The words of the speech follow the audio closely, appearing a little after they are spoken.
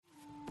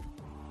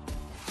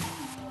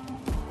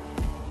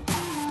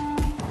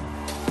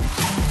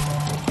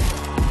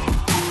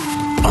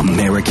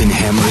American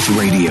Hammers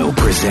Radio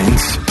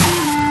presents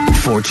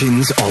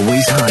Fortunes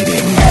Always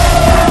Hiding.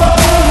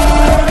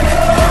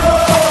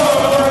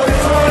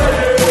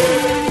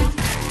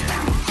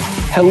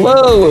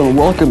 Hello and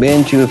welcome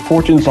into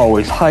Fortunes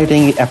Always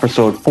Hiding,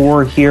 episode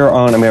 4 here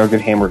on American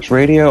Hammers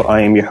Radio.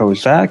 I am your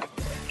host, Zach,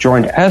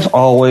 joined as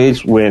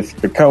always with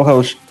the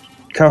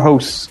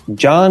co-hosts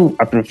John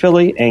up in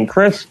Philly and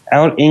Chris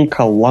out in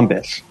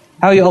Columbus.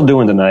 How y'all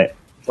doing tonight?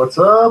 What's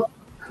up?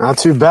 Not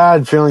too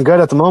bad. Feeling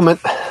good at the moment.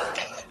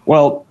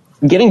 Well,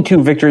 getting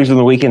 2 victories in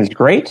the weekend is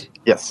great.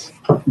 Yes.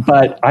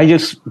 But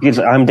because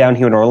I'm down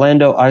here in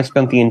Orlando, I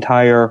spent the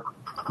entire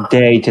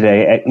day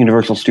today at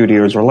Universal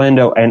Studios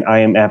Orlando, and I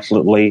am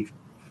absolutely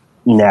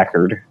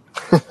knackered.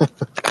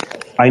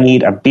 I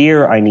need a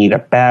beer, I need a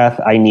bath,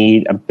 I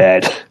need a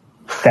bed.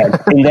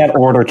 In that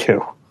order,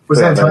 too.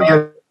 Was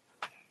Antonio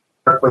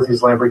with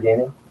his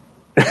Lamborghini?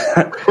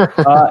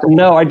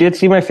 No, I did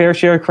see my fair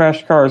share of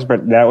crashed cars,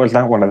 but that was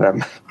not one of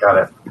them.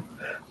 Got it.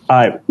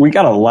 We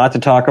got a lot to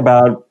talk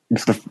about.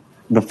 It's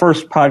the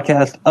first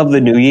podcast of the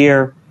new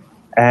year.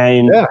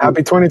 And yeah,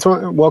 happy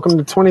 2020. Welcome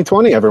to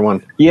 2020,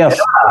 everyone. Yes,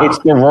 yeah. It's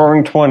the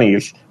roaring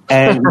 20s.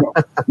 And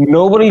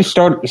nobody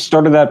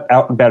started that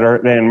out better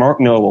than Mark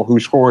Noble, who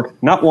scored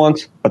not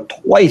once, but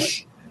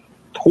twice.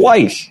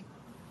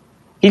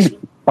 He's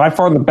by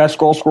far the best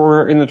goal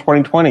scorer in the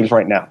 2020s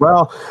right now.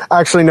 Well,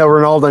 actually, no,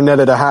 Ronaldo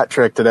netted a hat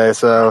trick today,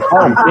 so...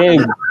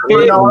 big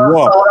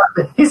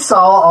he saw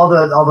all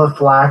the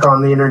flack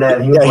on the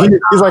internet. And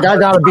he's like, I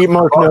gotta beat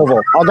Mark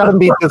Noble. I gotta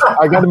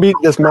beat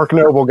this Mark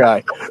Noble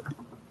guy.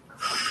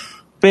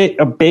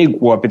 A big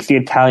whoop. It's the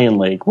Italian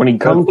League. When he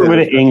comes over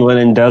to England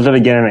and does it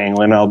again in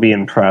England, I'll be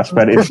impressed.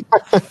 But it's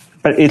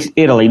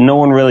Italy. No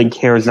one really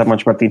cares that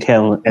much about the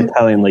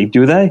Italian League,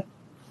 do they?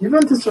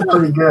 Juventus are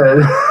pretty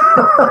good.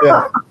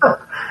 Yeah.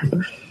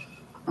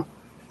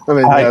 I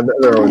mean,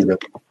 they're always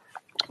good.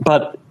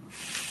 But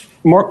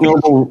Mark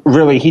Noble,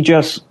 really,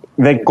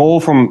 that goal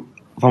from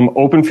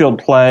open field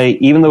play,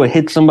 even though it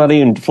hit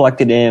somebody and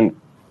deflected in,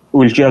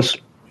 was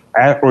just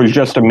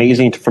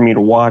amazing for me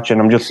to watch.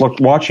 And I'm just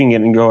watching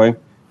it and going,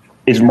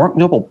 is Mark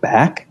Noble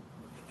back?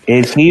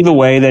 Is he the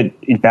way that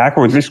he's back,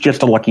 or is this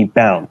just a lucky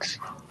bounce?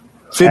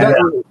 See,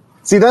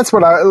 that's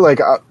what I like.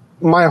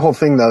 My whole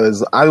thing, though,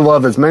 is I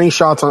love as many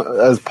shots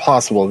as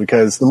possible,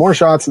 because the more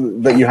shots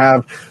that you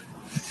have,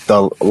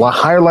 the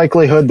higher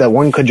likelihood that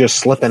one could just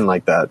slip in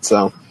like that.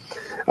 So,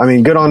 I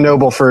mean, good on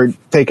Noble for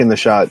taking the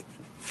shot.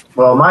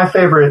 Well, my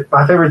favorite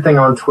thing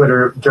on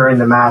Twitter during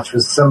the match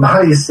was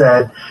somebody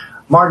said,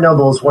 Mark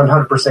Noble is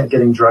 100%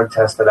 getting drug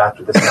tested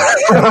after this match.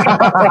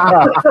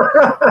 I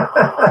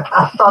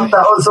thought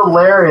that was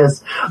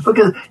hilarious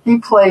because he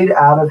played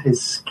out of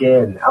his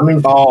skin. I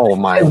mean, oh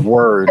my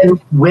word! And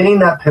winning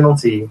that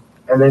penalty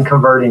and then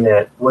converting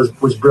it was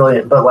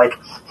brilliant. But like,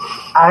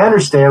 I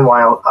understand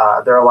why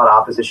there are a lot of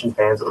opposition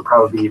fans that would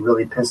probably be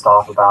really pissed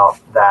off about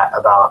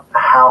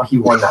how he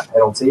won that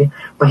penalty.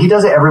 But he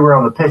does it everywhere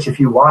on the pitch. If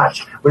you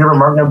watch, whenever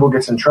Mark Noble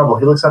gets in trouble,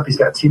 he looks up, he's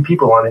got 2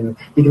 people on him.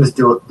 He can just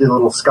do a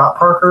little Scott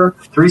Parker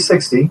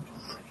 360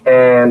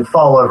 and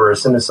fall over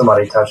as soon as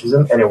somebody touches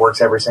him, and it works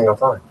every single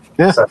time.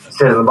 Yeah. So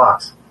stay in the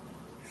box.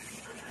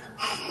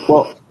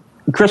 Well,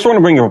 Chris, I want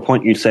to bring up a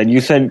point you said. You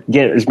said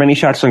get as many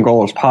shots on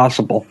goal as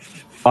possible.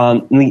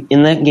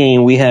 In that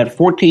game, we had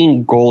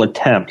 14 goal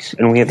attempts,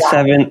 and we had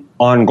 7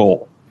 on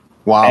goal.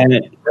 Wow!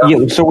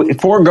 And so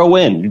 4 go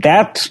in.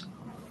 That's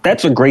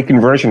a great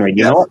conversion rate.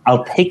 You know,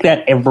 I'll take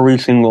that every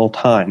single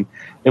time.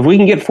 If we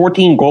can get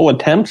 14 goal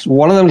attempts,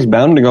 one of them is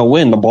bound to go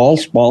in. The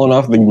ball's small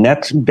enough, the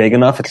net's big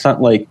enough. It's not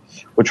like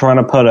we're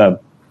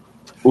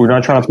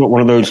not trying to put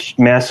one of those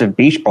massive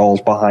beach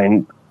balls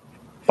behind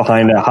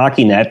a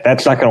hockey net.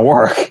 That's not going to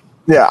work.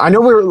 Yeah, I know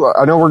we're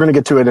going to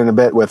get to it in a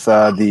bit with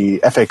the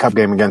FA Cup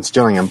game against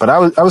Gillingham, but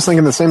I was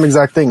thinking the same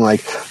exact thing.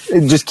 Like,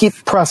 just keep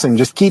pressing,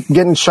 just keep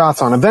getting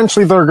shots on.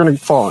 Eventually, they're going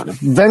to fall in.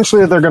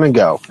 Eventually, they're going to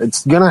go.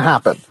 It's going to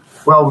happen.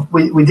 Well,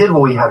 we did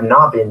what we have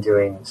not been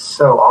doing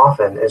so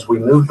often is we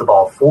move the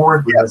ball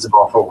forward. We move the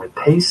ball forward with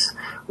pace.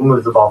 We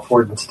move the ball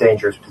forward into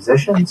dangerous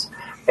positions.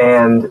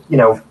 And,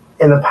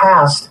 in the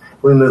past,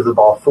 we moved the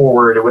ball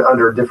forward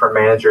under different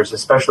managers,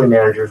 especially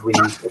managers we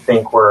used to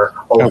think were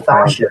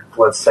old-fashioned,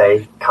 let's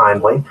say,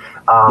 kindly.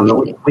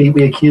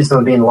 We accused them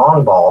of being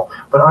long ball.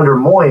 But under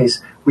Moyes,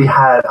 we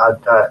had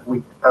a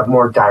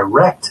more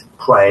direct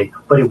play,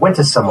 but it went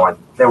to someone.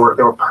 They were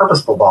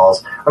purposeful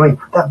balls. I mean,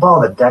 that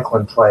ball that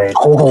Declan played,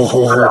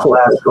 that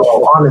last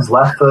goal on his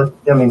left foot,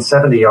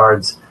 70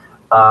 yards,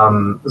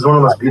 was one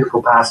of the most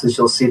beautiful passes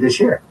you'll see this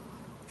year.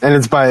 And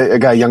it's by a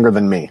guy younger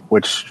than me,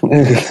 which feels...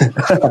 Let's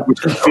not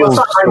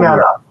bring that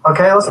up,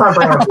 okay? Let's not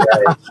bring up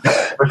that age,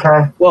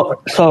 okay?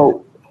 Well,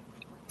 so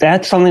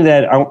that's something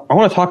that I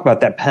want to talk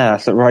about, that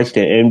pass that Rice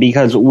did, and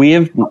because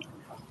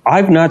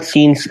I've not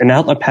seen an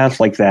outlet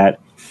pass like that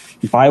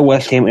by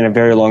West Ham in a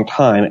very long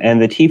time,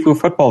 and the Tifu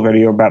football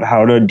video about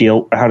how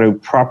to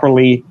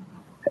properly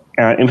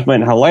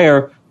implement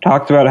Haller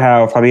talked about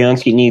how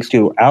Fabianski needs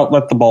to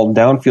outlet the ball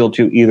downfield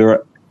to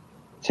either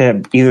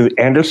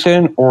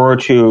Anderson or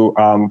to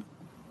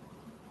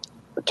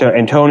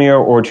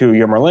Antonio or to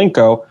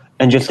Yarmolenko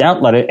and just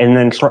outlet it and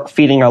then start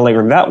feeding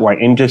Allaire that way.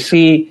 And to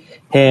see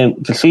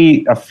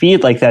a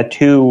feed like that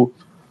to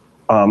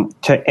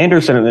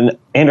Anderson, and then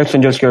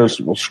Anderson just goes,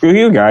 well, screw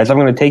you guys, I'm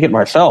going to take it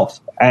myself.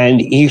 And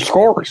he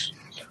scores.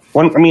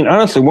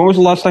 Honestly, when was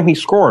the last time he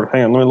scored?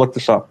 Hang on, let me look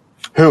this up.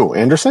 Who,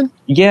 Anderson?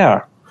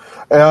 Yeah.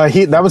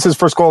 That was his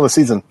first goal of the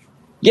season.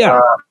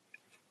 Yeah.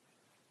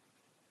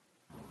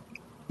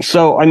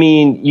 So, and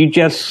he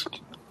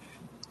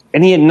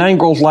had 9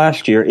 goals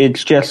last year.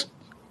 It's just,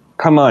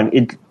 come on.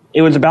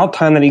 It was about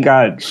time that he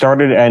got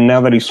started, and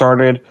now that he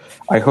started,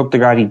 I hope to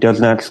God he does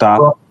not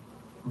stop. Well,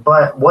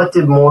 but what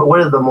did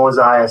the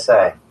Mosiah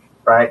say?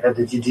 Right?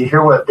 Did you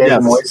hear what David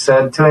Moyes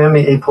said to him?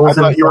 He pulls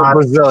him. You were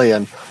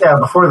Brazilian. Yeah,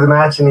 before the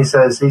match, and he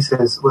says,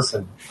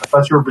 listen, I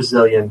thought you were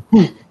Brazilian.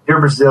 You're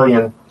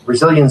Brazilian.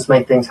 Brazilians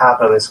make things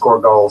happen and they score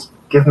goals.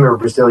 Give him a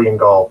Brazilian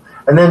goal.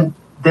 And then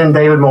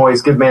David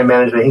Moyes, good man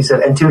management, he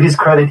said, and to his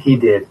credit, he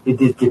did. He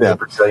did give him a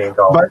Brazilian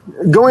goal. But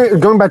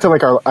going back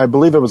to I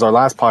believe it was our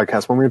last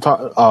podcast when we were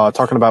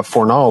talking about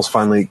Fornals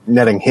finally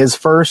netting his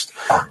first.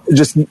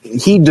 Just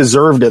he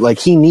deserved it.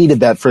 He needed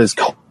that for his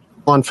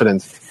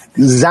confidence.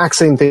 Exact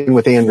same thing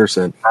with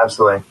Anderson.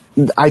 Absolutely.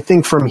 I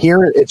think from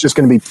here it's just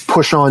going to be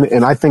push on,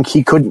 and I think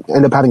he could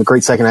end up having a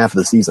great second half of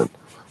the season.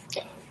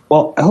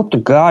 Well, I hope to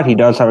God he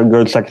does have a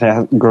great second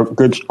half of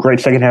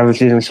the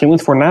season. Same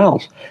with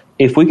Fornals.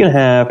 If we can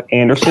have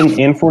Anderson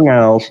and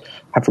Fornals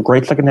have a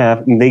great second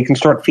half, and they can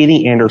start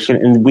feeding Anderson,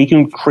 and we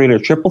can create a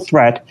triple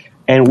threat,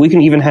 and we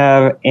can even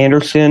have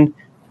Anderson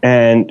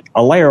and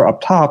Allaire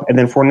up top, and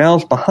then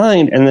Fornals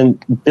behind, and then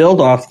build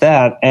off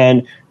that.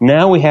 And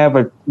now we have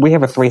a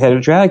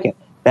 3-headed dragon.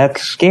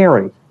 That's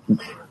scary.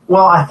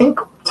 Well, I think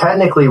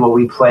technically what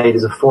we played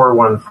is a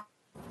 4-1.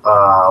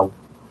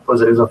 It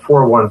was a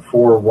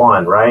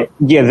 4-1-4-1, right?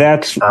 Yeah,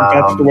 that's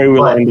the way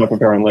we'll end up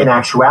apparently. In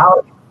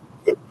actuality,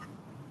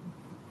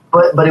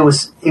 but it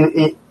was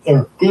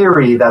in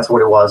theory that's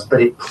what it was.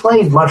 But it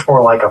played much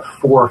more like a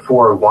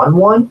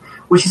 4-4-1-1,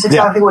 which is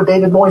exactly what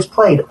David Moyes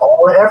played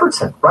all at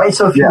Everton, right?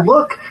 So if you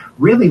look,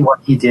 really what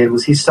he did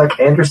was he stuck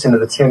Anderson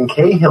in the Tim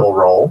Cahill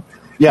role.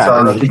 Yeah, so I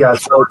don't know if you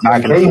guys know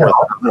Tim Cahill.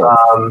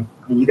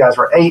 You guys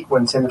were 8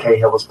 when Tim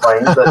Cahill was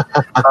playing, but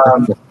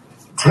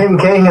Tim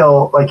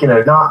Cahill,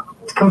 not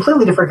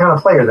completely different kind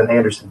of player than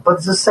Anderson, but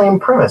it's the same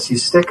premise. You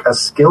stick a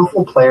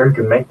skillful player who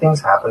can make things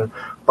happen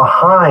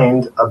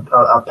behind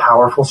a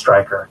powerful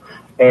striker,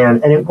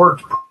 and it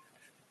worked.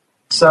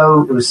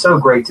 So it was so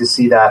great to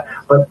see that.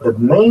 But the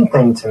main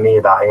thing to me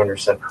about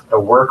Anderson, the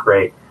work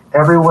rate.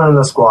 Everyone in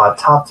the squad,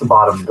 top to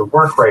bottom, the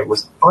work rate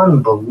was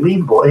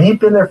unbelievable, and he'd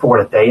been there for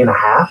a day and a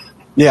half.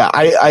 Yeah,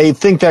 I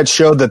think that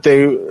showed that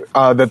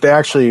they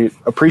actually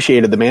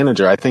appreciated the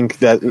manager. I think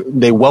that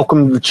they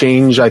welcomed the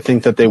change. I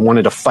think that they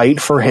wanted to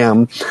fight for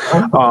him.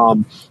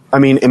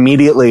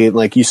 Immediately,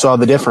 you saw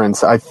the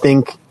difference. I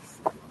think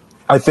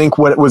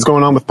what was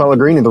going on with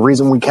Pellegrini, the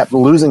reason we kept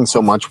losing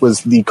so much was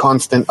the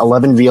constant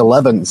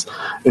 11v11s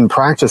in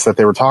practice that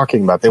they were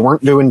talking about. They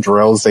weren't doing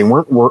drills. They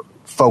weren't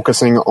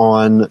focusing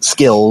on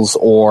skills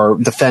or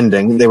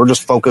defending. They were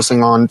just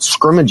focusing on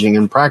scrimmaging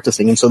and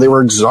practicing, and so they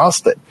were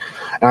exhausted.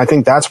 And I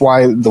think that's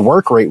why the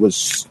work rate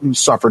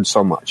suffered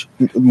so much.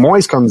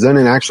 Moyes comes in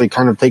and actually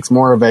kind of takes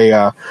more of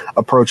a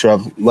approach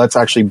of let's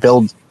actually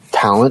build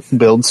talent,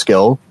 build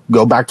skill,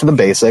 go back to the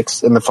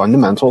basics and the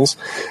fundamentals,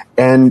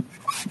 and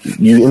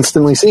you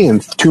instantly see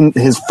in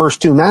his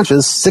first 2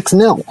 matches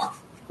 6-0.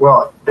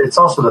 Well, it's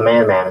also the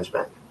man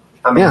management.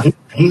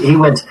 He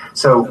went.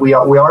 So we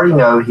already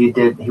know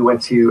he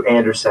went to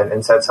Anderson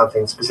and said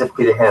something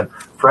specifically to him.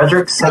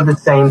 Frederick said the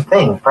same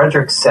thing.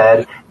 Frederick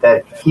said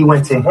that he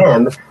went to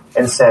him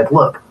and said,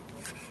 "Look,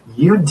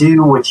 you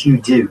do what you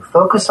do.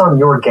 Focus on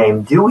your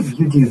game. Do what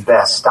you do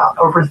best. Stop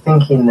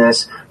overthinking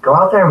this. Go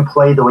out there and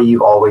play the way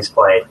you've always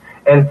played."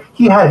 And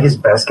he had his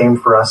best game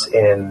for us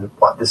in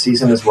this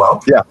season as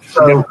well. Yeah.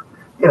 So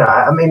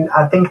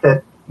I think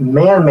that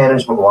man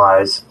management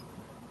wise,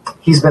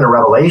 he's been a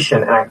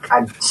revelation, and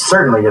I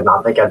certainly did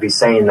not think I'd be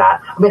saying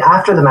that.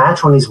 After the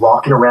match, when he's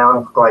walking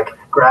around,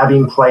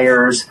 grabbing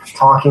players,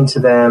 talking to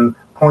them,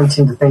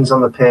 pointing to things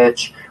on the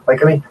pitch,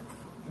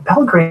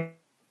 Pellegrini.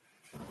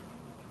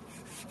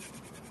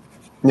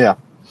 Yeah.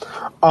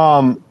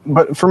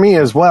 But for me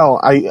as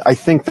well, I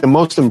think the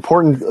most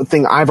important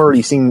thing I've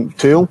already seen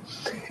too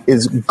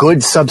is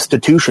good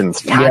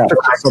substitutions,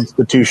 tactical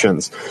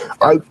substitutions.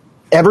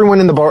 Everyone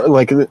in the bar,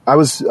 I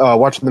was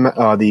watching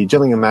the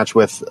Gillingham match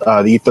with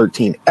the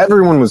E13.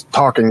 Everyone was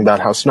talking about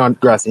how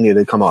Snodgrass needed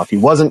to come off. He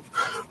wasn't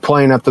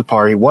playing up to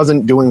par. He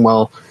wasn't doing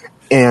well.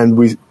 And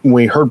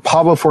we heard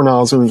Pablo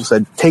Fornals who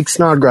said, take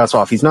Snodgrass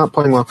off. He's not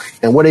playing well.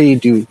 And what did he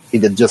do? He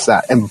did just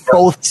that. And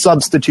both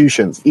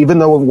substitutions, even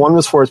though one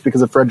was forced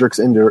because of Frederick's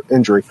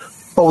injury,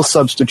 both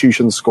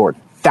substitutions scored.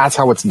 That's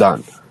how it's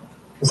done.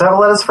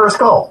 Zavaletta's first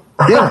goal.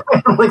 Yeah.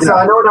 So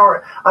I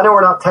know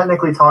we're not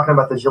technically talking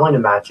about the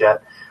Gillingham match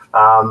yet.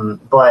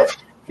 But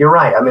you're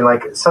right. I mean,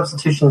 like,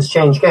 substitutions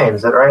change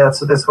games, right?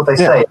 That's what they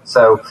say.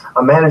 So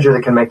a manager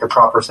that can make the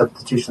proper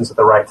substitutions at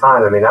the right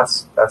time, I mean,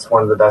 that's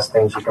one of the best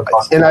things you can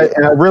possibly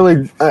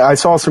do. I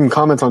saw some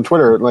comments on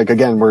Twitter, like,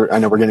 again, I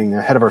know we're getting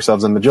ahead of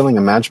ourselves in the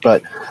Gillingham match,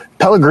 but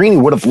Pellegrini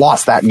would have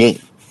lost that game.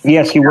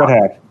 Yes, he would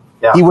have.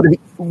 Yeah. He would have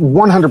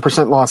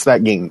 100% lost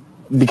that game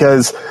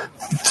because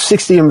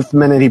 60th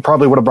minute he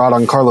probably would have brought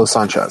on Carlos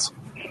Sanchez.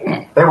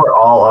 They were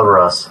all over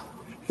us.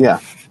 Yeah.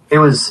 It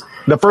was...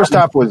 The first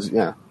half was,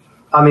 yeah.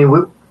 I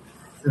mean,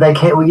 they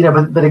can't,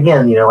 but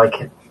again,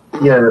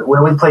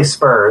 when we play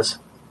Spurs,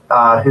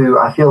 who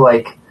I feel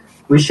like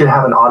we should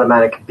have an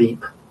automatic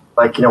beep.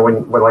 Like,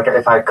 when like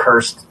if I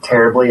cursed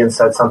terribly and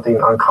said something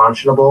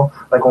unconscionable,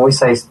 like when we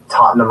say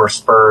Tottenham or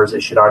Spurs,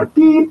 it should already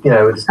beep,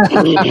 just,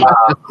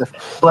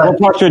 we'll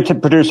talk to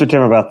producer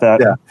Tim about that.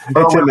 Yeah.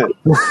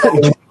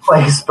 When we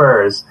play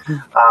Spurs,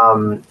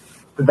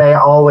 they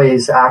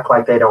always act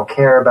like they don't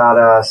care about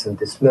us and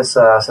dismiss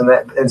us,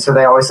 and so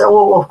they always say,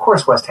 "Well, of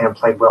course West Ham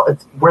played well.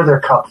 We're their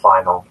cup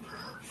final."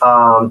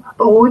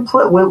 But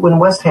when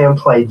West Ham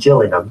played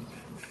Gillingham,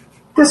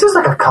 this is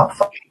like a cup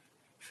final.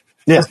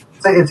 Yeah,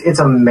 it's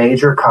a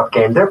major cup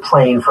game. They're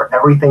playing for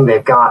everything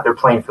they've got. They're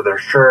playing for their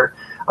shirt.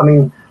 I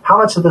mean, how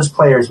much do those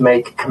players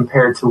make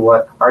compared to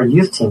what our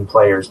youth team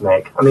players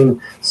make? I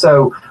mean,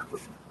 so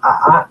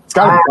it's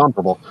got to be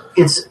comparable.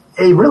 It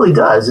really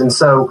does, and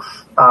so.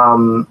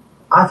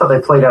 I thought they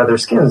played out of their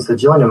skins. The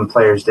Gillingham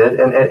players did,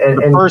 and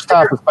the first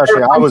half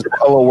especially, I was a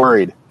little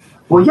worried.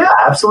 Well, yeah,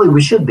 absolutely,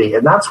 we should be,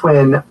 and that's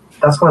when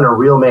a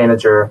real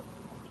manager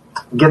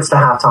gets to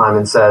halftime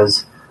and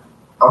says,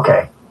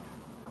 "Okay,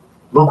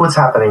 look what's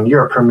happening.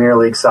 You're a Premier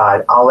League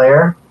side.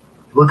 Allaire,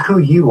 look who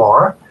you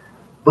are.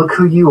 Look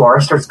who you are."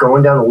 He starts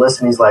going down the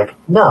list, and he's like,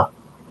 "No,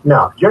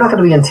 you're not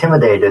going to be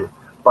intimidated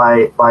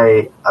by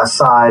a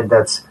side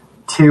that's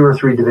 2 or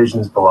 3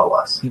 divisions below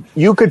us."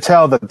 You could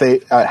tell that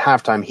at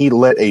halftime he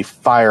lit a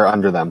fire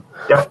under them.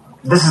 Yep,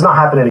 this is not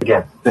happening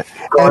again.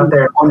 Go out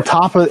there. On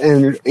top of,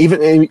 and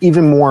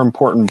even more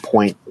important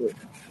point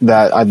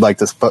that I'd like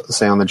to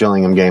say on the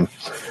Gillingham game,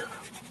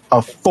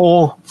 a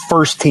full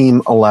first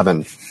team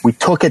 11. We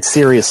took it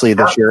seriously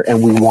this year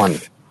and we won.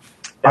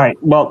 All right.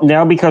 Well,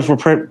 now because we're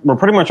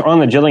pretty much on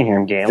the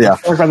Gillingham game,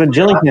 let's talk about the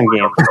Gillingham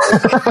game.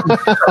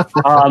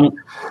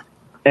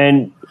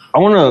 And I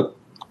want to.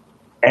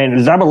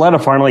 And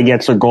Zabaleta finally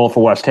gets a goal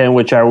for West Ham,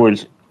 which I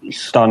was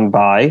stunned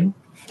by.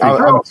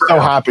 I'm so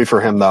happy for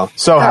him, though.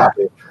 So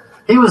happy.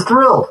 He was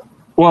thrilled.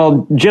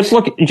 Well, just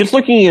looking at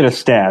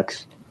his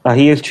stats,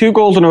 he has 2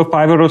 goals in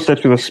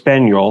 05-06 with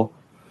Espanyol,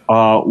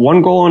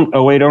 1 goal in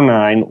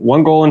 08-09,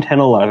 1 goal in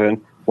 10-11,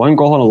 1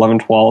 goal in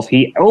 11-12.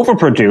 He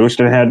overproduced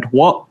and had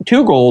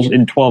 2 goals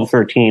in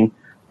 12-13,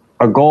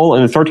 a goal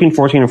in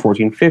 13-14 and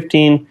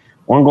 14-15,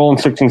 1 goal in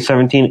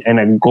 16-17, and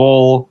a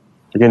goal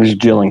against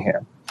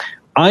Gillingham.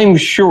 I'm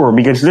sure,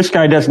 because this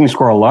guy doesn't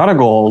score a lot of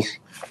goals,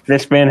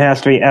 this man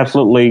has to be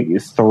absolutely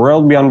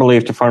thrilled beyond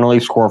belief to finally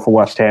score for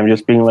West Ham,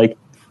 just being like,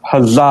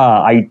 huzzah,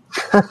 I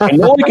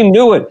know I can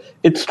do it.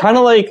 It's kind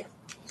of like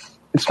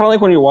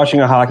when you're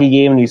watching a hockey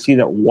game and you see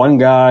that one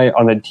guy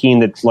on the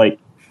team that's like,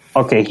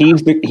 okay, he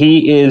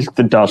is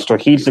the duster.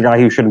 He's the guy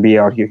who shouldn't be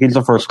out here. He's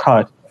the first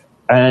cut.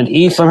 And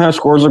he somehow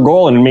scores a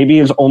goal, and maybe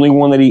his only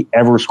one that he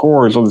ever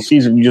scores of the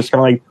season. You just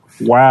kind of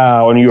like,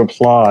 wow, and you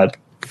applaud.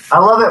 I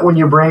love it when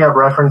you bring up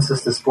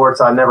references to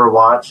sports I never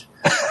watch,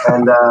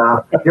 and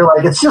you're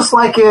like, it's just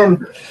like in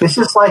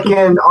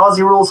Aussie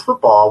Rules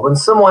football when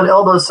someone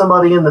elbows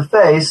somebody in the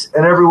face,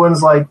 and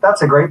everyone's like,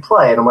 "That's a great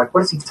play," and I'm like,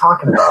 "What is he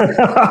talking about?"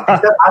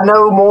 I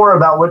know more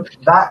about what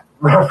that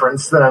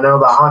reference than I know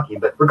about hockey,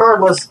 but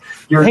regardless,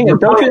 don't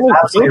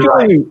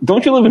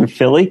you live in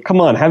Philly?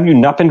 Come on, have you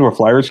not been to a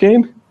Flyers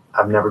game?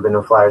 I've never been to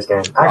a Flyers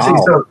game.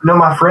 Actually,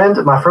 my friend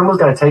was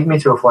going to take me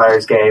to a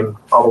Flyers game.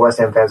 All the West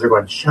Ham fans are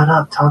going, "Shut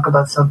up, talk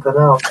about something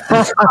else."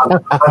 My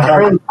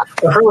friend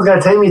was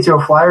going to take me to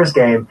a Flyers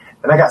game,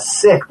 and I got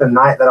sick the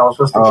night that I was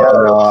supposed to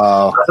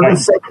go.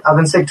 I've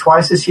been sick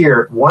twice this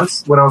year.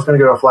 Once when I was going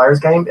to go to a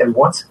Flyers game, and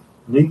once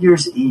New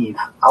Year's Eve.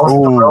 I was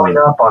throwing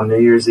up on New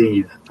Year's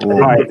Eve. I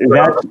didn't get to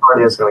go to the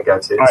party I was going to go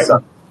to. Right.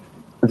 So.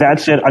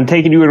 That's it. I'm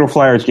taking you to a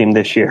Flyers game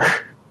this year.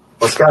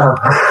 Let's go.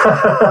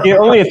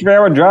 Only a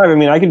 3-hour drive. I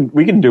mean,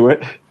 we can do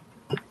it.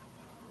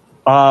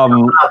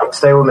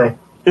 Stay with me.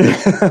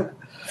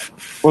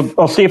 Well,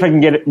 I'll see if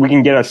we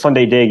can get a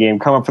Sunday day game.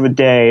 Come up for the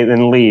day,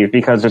 then leave,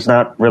 because there's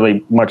not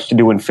really much to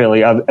do in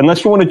Philly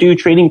unless you want to do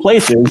Trading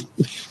Places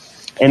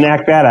and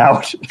act that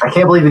out. I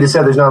can't believe you just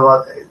said there's not a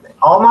lot.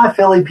 All my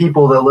Philly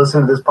people that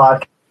listen to this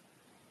podcast,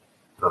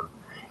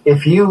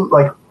 if you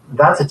like,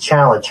 that's a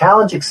challenge.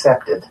 Challenge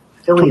accepted.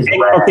 Philly is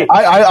rad. Okay.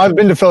 I've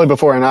been to Philly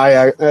before, and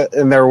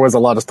there was a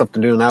lot of stuff to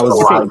do, and that was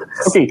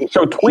okay.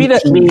 So tweet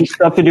at me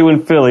stuff to do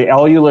in Philly.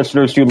 All you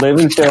listeners who live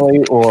in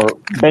Philly or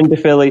been to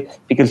Philly,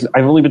 because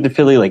I've only been to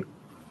Philly like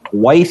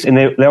twice, and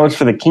that was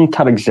for the King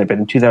Tut exhibit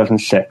in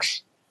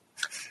 2006.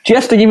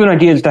 Just to give you an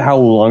idea as to how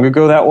long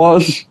ago that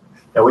was.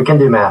 Yeah, we can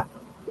do math.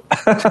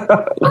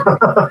 I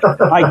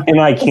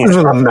can't. This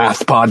isn't a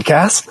math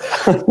podcast.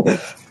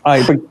 All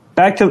right, but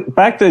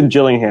back to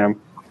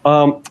Gillingham.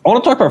 I want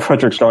to talk about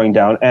Fredericks going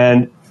down,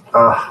 and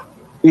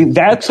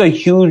that's a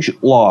huge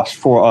loss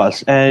for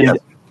us. And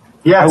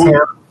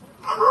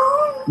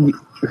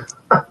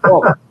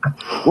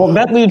well,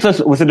 that leaves us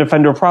with a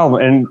defender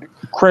problem, and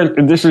Chris,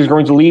 this is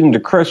going to lead into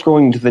Chris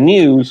going into the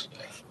news.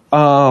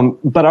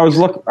 But I was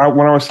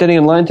when I was standing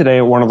in line today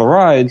at one of the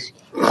rides,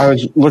 I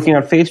was looking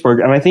at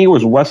Facebook, and I think it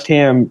was West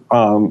Ham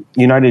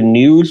United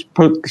News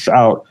puts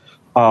out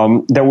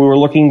that we were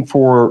looking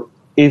for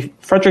if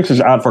Fredericks is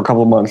out for a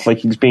couple of months, like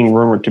he's being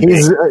rumored to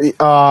be.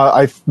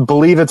 I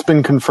believe it's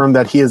been confirmed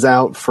that he is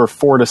out for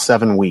 4 to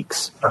 7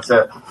 weeks. That's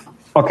it.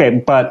 Okay,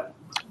 but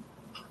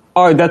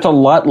that's a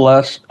lot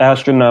less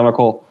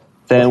astronomical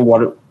than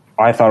what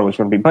I thought it was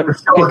going to be. But we're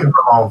still looking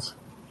for Holmes.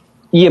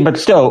 Yeah, but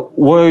still,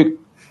 we're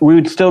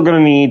still going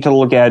to need to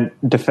look at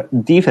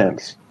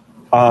defense.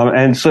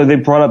 And so they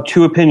brought up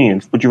two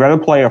opinions. Would you rather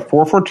play a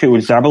 4-4-2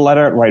 with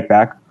Zabaleta at right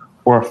back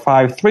or a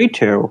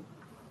 5-3-2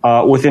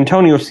 with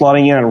Antonio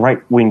slotting in at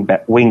right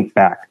wing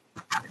back?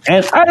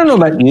 And I don't know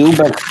about you,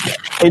 but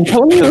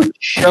Antonio's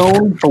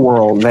shown the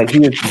world that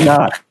he is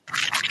not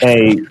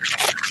a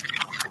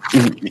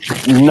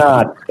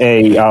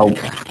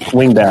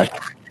wing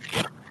back.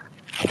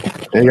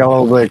 You got a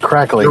little bit of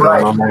crackling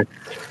going on there.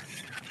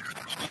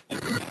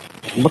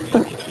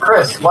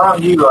 Chris, why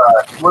don't you?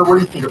 What do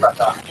you think about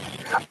that?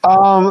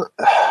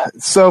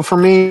 So for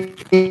me,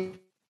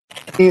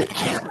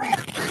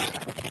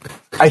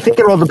 I think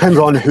it all depends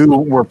on who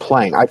we're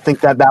playing. I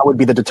think that would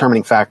be the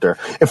determining factor.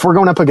 If we're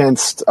going up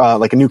against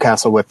like a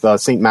Newcastle with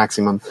St.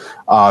 Maximum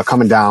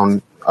coming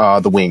down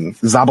the wing,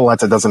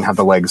 Zabaleta doesn't have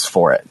the legs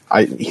for it.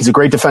 He's a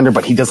great defender,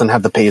 but he doesn't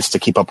have the pace to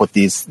keep up with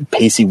these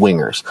pacey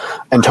wingers.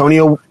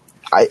 Antonio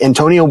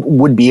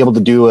would be able to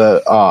do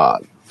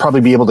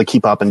probably be able to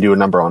keep up and do a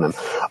number on him.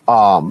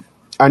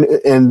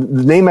 And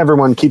the name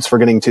everyone keeps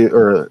forgetting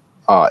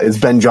is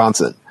Ben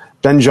Johnson.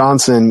 Ben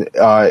Johnson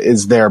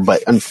is there,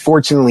 but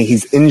unfortunately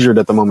he's injured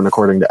at the moment,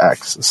 according to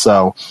X.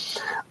 So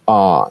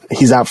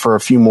he's out for a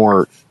few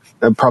more,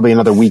 probably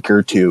another week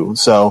or two.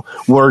 So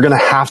we're going to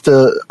have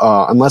to,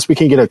 unless we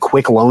can get a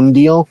quick loan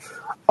deal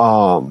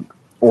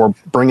or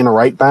bring in a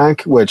right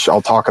back, which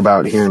I'll talk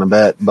about here in a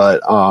bit,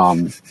 but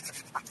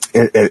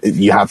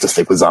you have to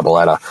stick with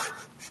Zabaleta.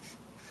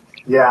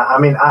 Yeah, I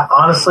mean,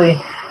 honestly,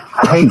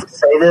 I hate to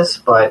say this,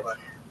 but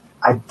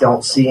I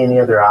don't see any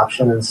other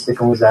option than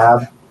sticking with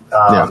Zab.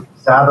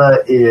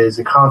 Zaba is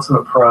a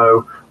consummate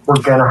pro.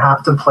 We're going to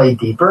have to play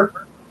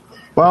deeper.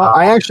 Well,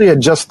 I actually had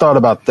just thought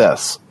about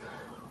this.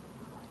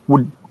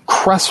 Would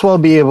Cresswell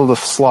be able to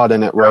slot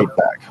in at right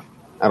back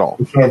at all?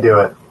 You can't do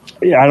it.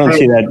 Yeah, I don't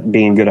see that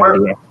being a good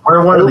idea.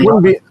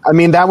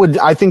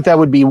 I think that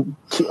would be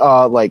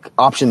like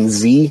option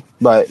Z,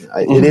 but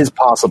it is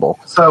possible.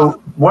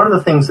 So one of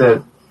the things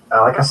that,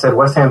 like I said,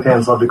 West Ham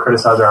fans love to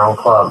criticize our own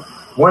club.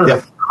 One of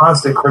the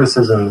constant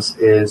criticisms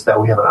is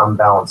that we have an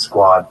unbalanced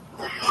squad.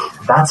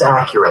 That's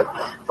accurate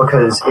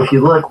because if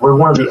you look, we're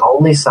one of the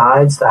only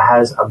sides that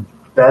has a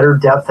better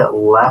depth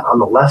on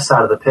the left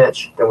side of the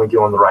pitch than we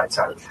do on the right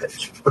side of the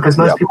pitch because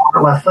most people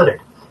are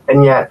left-footed.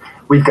 And yet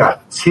we've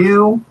got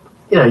two,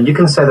 you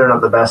can say they're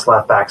not the best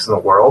left backs in the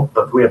world,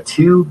 but we have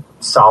two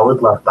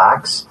solid left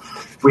backs.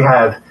 We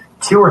have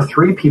 2 or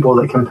 3 people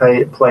that can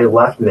play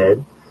left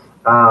mid.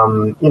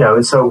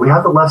 And so we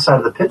have the left side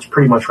of the pitch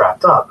pretty much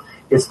wrapped up.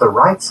 It's the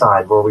right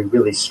side where we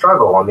really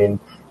struggle. I mean,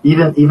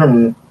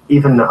 even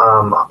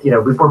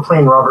we're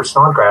playing Robert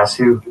Snodgrass,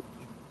 who,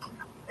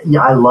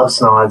 I love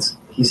Snods.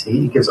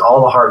 He gives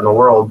all the heart in the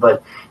world,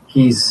 but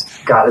he's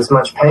got as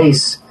much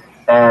pace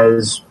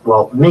as,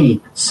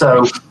 me.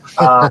 So,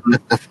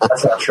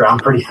 that's not true. I'm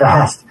pretty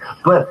fast,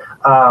 but,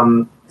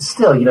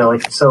 still,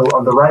 so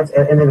on the right,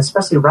 and then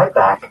especially right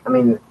back, I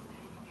mean,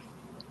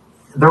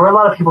 there were a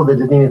lot of people that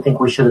didn't even think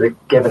we should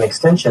have given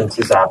extension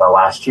to Zaba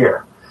last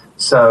year.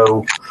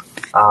 So,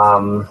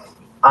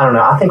 I don't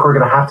know. I think we're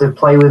going to have to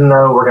play with him,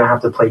 though. We're going to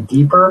have to play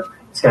deeper.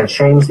 It's going to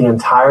change the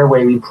entire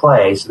way we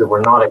play so that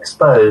we're not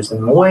exposed.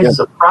 And Moyes is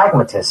a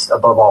pragmatist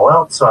above all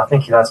else, so I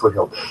think that's what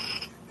he'll do.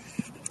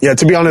 Yeah,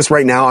 to be honest,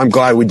 right now, I'm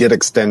glad we did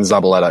extend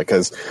Zabaleta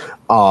because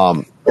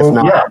if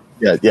not,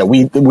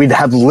 we'd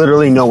have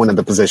literally no one in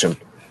the position.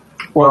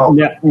 Well,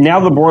 now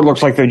the board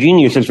looks like they're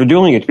geniuses for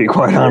doing it, to be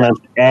quite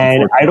honest.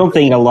 And I don't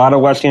think a lot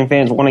of West Ham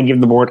fans want to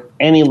give the board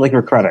any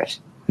liquor credit.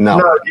 No,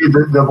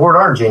 dude, the board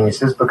aren't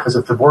geniuses because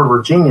if the board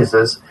were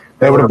geniuses,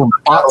 they would have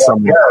bought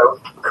something.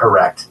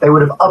 Correct. They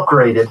would have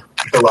upgraded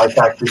the right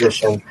back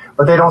position,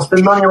 but they don't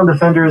spend money on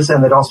defenders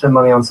and they don't spend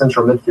money on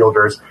central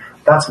midfielders.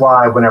 That's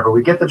why whenever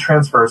we get the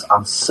transfers,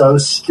 I'm so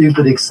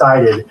stupid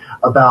excited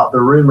about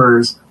the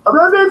rumors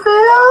about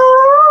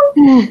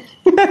midfield.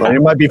 Well,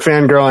 you might be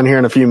fangirling here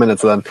in a few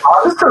minutes then.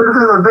 I just turned into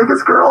the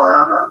biggest girl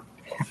ever.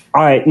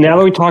 All right, now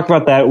that we talked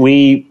about that,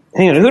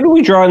 who did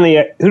we draw in the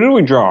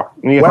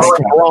West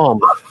Brom.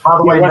 By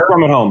the way, West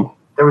Brom at home.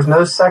 There was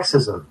no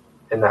sexism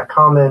in that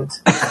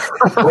comment.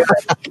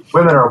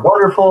 Women are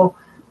wonderful.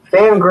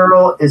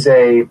 Fangirl is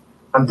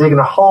I'm digging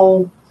a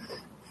hole.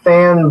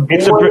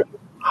 Fanboy,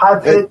 high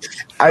pitch.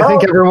 I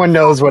think everyone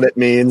knows what it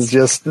means.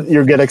 Just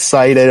you get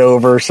excited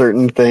over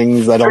certain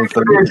things. I don't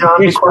think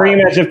You scream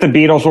as if the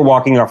Beatles were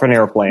walking off an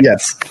airplane.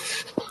 Yes,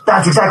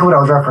 that's exactly what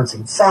I was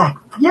referencing. Zach,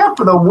 yeah,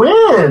 for the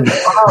win.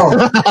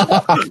 Oh.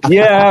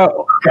 Yeah.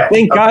 Okay,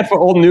 Thank God for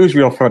old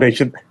newsreel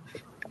footage. I'm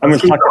going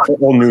to talk about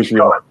old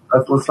newsreel.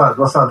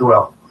 Let's not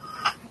dwell.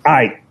 All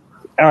right.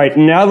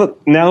 Now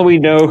that we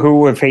know who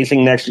we're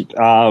facing next,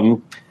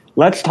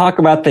 let's talk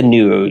about the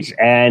news.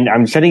 And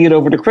I'm sending it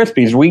over to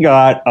Crispies. We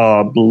got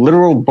a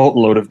literal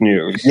boatload of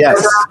news.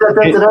 yes.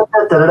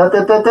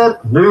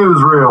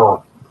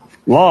 Newsreel.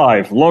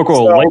 Live, local,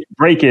 So- late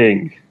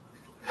breaking.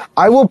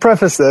 I will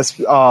preface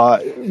this,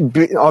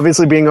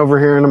 obviously being over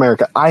here in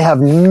America, I have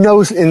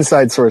no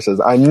inside sources.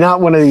 I'm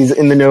not one of these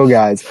in the know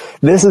guys.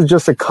 This is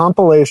just a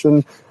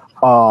compilation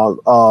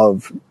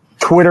of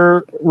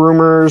Twitter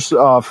rumors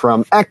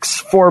from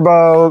X,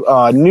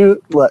 Forbo,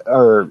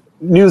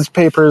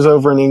 newspapers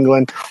over in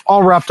England,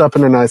 all wrapped up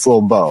in a nice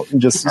little bow.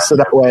 Just so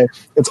that way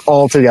it's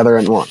all together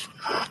in one.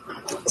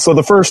 So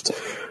the first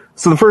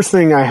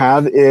thing I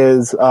have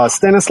is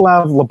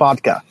Stanislav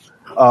Lobotka,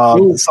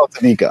 Celta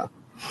Vigo.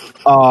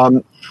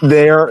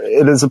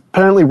 It is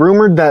apparently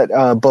rumored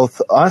that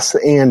both us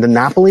and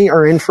Napoli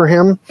are in for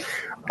him,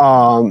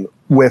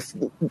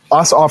 with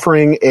us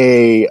offering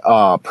a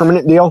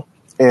permanent deal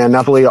and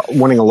Napoli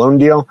wanting a loan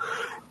deal.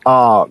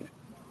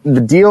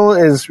 The deal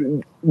is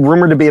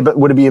rumored to be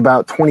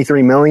about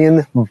 $23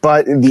 million,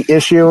 but the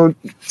issue,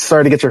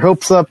 sorry to get your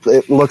hopes up,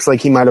 it looks like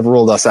he might have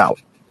ruled us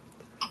out.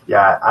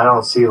 Yeah, I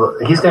don't see.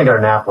 He's going to go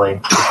to Napoli.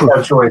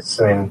 No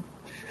choice. I mean,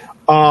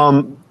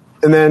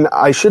 and then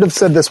I should have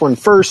said this one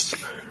first.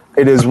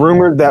 It is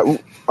rumored that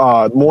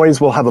Moyes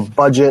will have a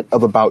budget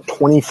of about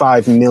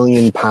 £25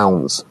 million.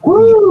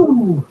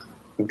 woo!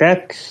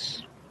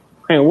 That's.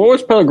 Man, what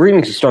was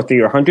Pellegrini to start the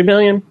year? 100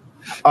 million?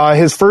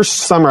 His first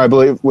summer, I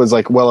believe, was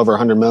like well over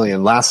 100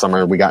 million. Last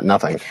summer, we got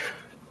nothing.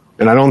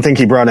 And I don't think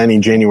he brought any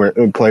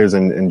players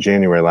in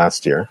January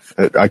last year.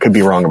 I could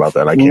be wrong about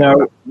that. I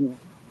can't.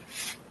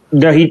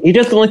 No, he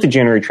doesn't like the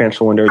January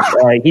transfer window.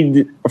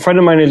 A friend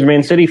of mine is a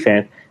Man City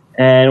fan,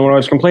 and when I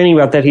was complaining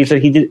about that, he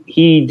said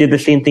he did the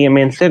same thing at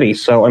Man City.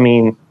 So, I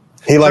mean,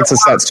 He likes a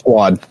set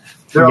squad.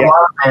 There are a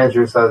lot of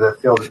managers, though, that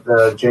feel that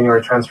the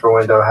January transfer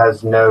window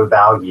has no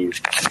value.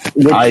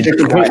 which they're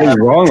completely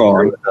wrong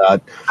on.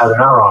 That. No, they're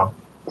not wrong.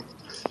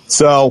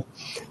 So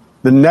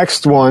the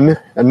next one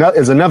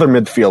is another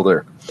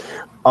midfielder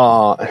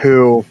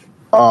who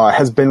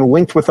has been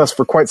linked with us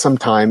for quite some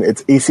time.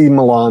 It's AC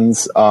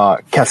Milan's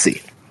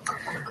Kessie.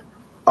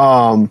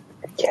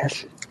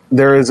 Yes.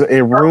 There is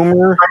a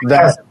rumor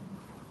that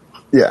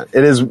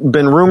it has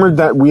been rumored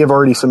that we have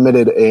already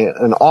submitted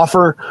an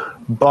offer,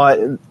 but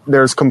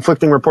there's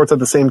conflicting reports at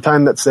the same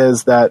time that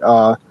says that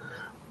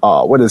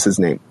what is his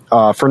name?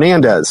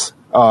 Fernandez,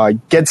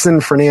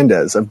 Gedson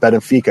Fernandez of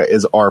Benfica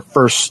is our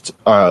first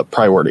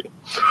priority.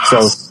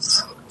 So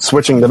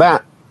switching to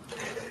that,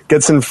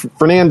 Gedson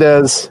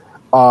Fernandez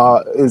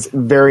is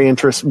very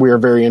interested. We are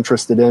very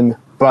interested in,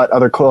 but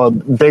other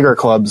bigger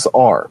clubs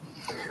are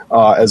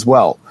as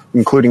well,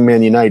 including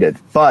Man United.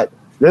 But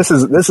this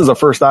is a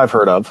first I've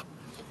heard of.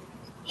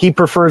 He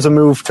prefers a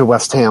move to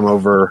West Ham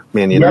over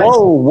Man United.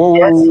 Whoa.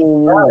 You guys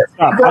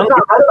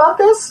not heard about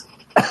this?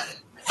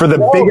 For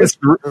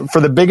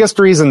the biggest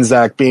reason,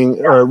 Zach,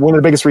 or one of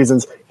the biggest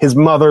reasons, his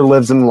mother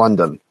lives in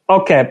London.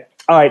 Okay.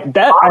 All right.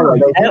 That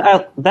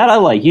I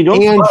like. You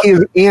don't.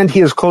 And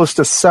he is close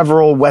to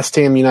several West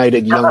Ham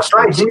United youngsters.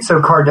 That's right. Gee,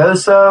 so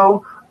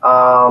Cardoso,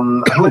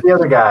 who are the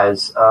other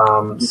guys?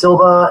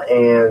 Silva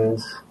and.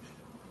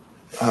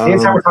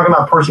 Anytime we're talking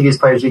about Portuguese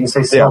players, you can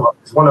say Silva.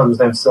 Yeah. One of them's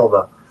named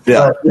Silva.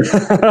 Yeah.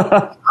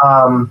 But,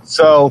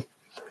 so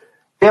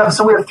we have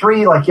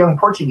 3 like young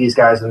Portuguese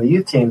guys in the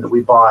youth team that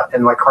we bought,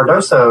 and like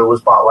Cardoso was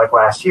bought like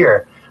last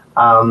year,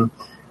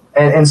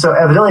 and so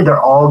evidently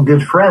they're all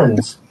good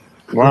friends.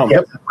 Wow.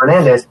 Gedson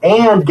Fernandez,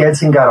 and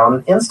Gedson got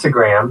on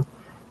Instagram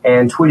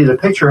and tweeted a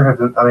picture of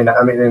him.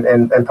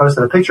 And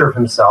posted a picture of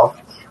himself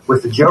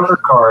with the Joker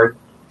card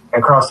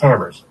and crossed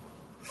hammers.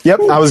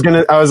 Yep, I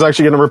was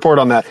actually gonna report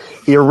on that.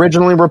 He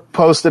originally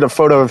posted a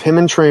photo of him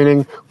in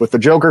training with the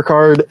Joker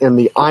card and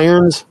the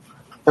irons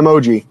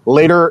emoji.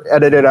 Later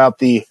edited out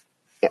the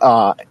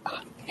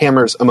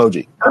hammers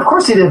emoji. And of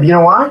course he did. You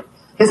know why?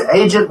 His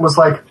agent was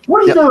like,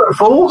 "What are you doing,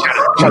 fool?"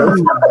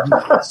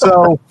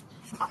 So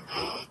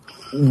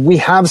we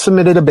have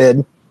submitted a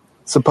bid,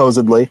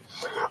 supposedly,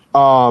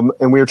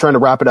 and we are trying to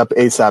wrap it up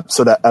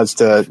ASAP as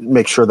to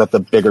make sure that the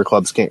bigger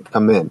clubs can't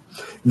come in.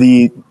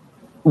 The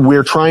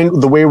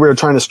way we're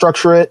trying to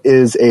structure it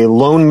is a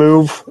loan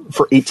move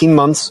for 18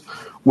 months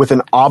with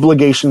an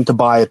obligation to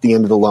buy at the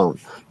end of the loan.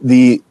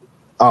 He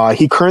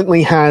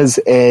currently has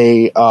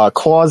a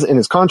clause in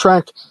his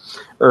contract,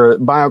 or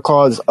buyout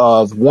clause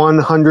of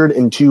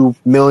 102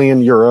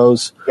 million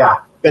euros. Yeah.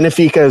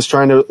 Benfica is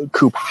trying to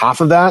recoup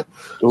half of that.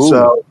 Ooh.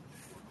 So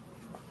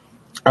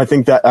I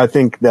think that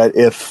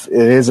if it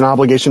is an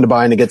obligation to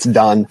buy and it gets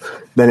done,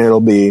 then it'll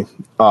be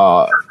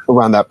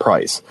around that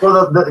price.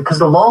 Well, because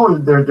the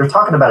loan they're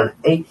talking about an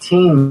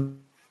 18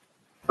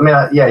 I mean,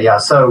 yeah.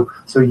 So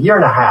a year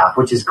and a half,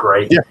 which is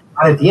great. Yeah.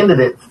 And at the end of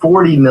it,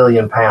 40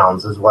 million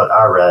pounds is what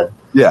I read.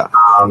 Yeah.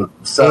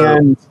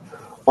 And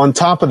on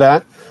top of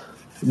that,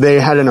 they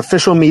had an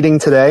official meeting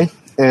today,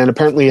 and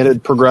apparently it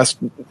had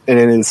progressed, and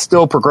it is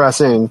still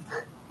progressing,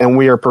 and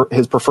we are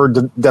his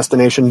preferred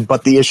destination.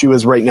 But the issue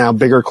is right now,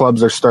 bigger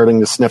clubs are starting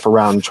to sniff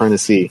around trying to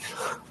see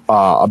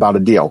about a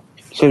deal.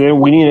 So then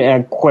we need to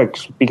act quick,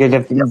 because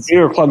if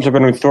bigger clubs are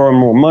going to throw in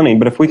more money,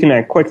 but if we can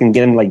act quick and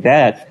get him like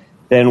that,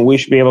 then we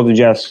should be able to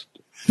just...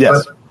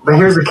 Yes. But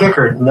here's the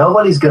kicker.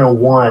 Nobody's going to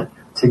want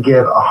to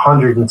give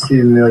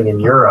 102 million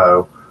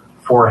euro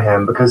for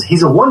him because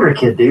he's a wonder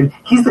kid, dude.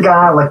 He's the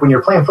guy, like when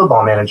you're playing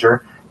Football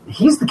Manager,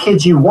 he's the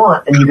kid you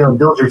want and you're going to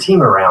build your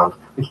team around.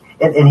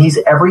 And he's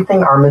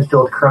everything our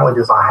midfield currently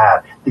does not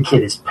have. The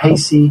kid is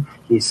pacey.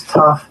 He's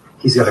tough.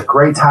 He's got a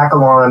great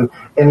tackle on him,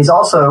 and he's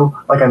also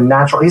like a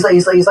natural. He's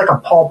like a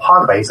Paul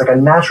Pogba. He's like a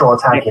natural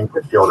attacking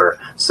midfielder.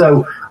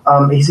 So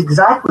he's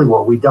exactly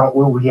what we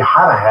haven't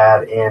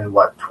had in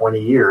 20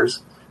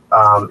 years,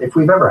 if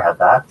we've ever had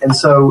that. And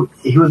so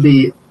he would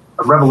be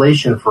a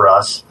revelation for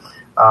us.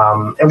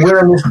 And we're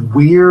in this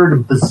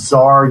weird,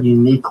 bizarre,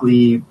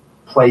 uniquely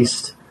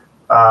placed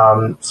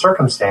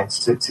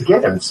circumstance to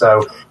get him.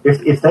 So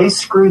if they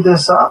screw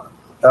this up.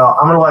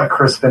 I'm going to let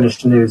Chris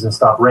finish the news and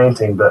stop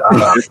ranting, but I'm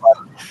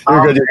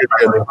You're good.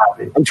 really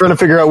happy. I'm trying to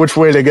figure out which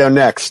way to go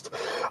next.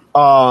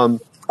 I'll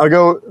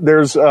go.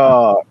 There's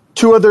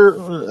two other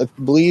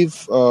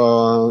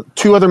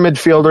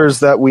midfielders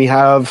that we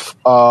have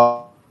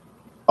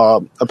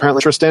apparently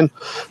interest in.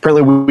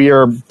 Apparently, we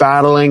are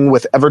battling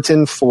with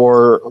Everton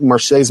for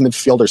Marseille's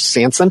midfielder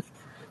Sanson.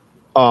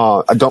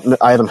 I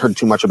haven't heard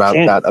too much about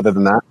that other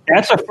than that.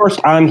 That's the first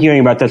I'm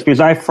hearing about this, because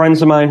I have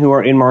friends of mine who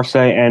are in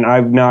Marseille, and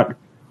I've not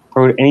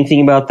heard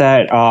anything about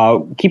that.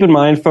 Keep in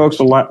mind, folks,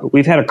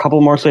 we've had a couple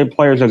of Marseille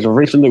players as of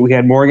recently. We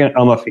had Morgan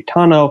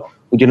Amalfitano,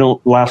 who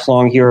didn't last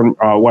long here in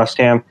West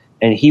Ham,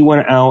 and he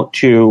went out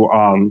to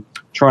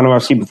Toronto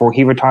FC before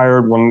he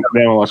retired, won the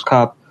MLS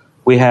Cup.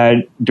 We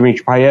had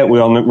Dimitri Payet. We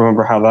all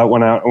remember how that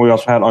went out, and we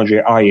also had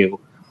Andre Ayew.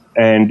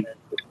 And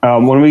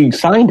when we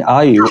signed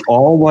Ayew,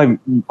 all my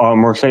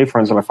Marseille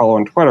friends that I follow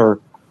on Twitter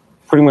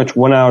pretty much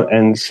went out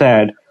and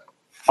said,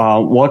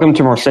 welcome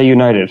to Marseille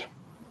United.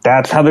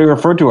 That's how they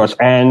refer to us.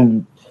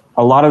 And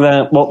a lot of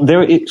that,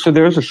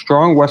 there's a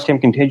strong West Ham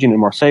contingent in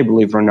Marseille,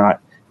 believe it or not.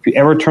 If you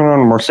ever turn on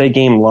a Marseille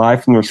game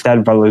live from their Stade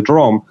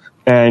Velodrome,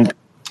 and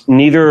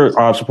neither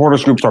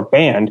supporters groups are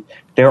banned,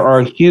 there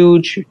are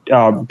huge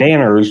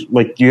banners.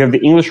 Like you have the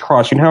English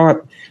cross. You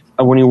know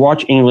how when you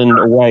watch England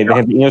away, they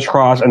have the English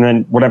cross and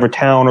then whatever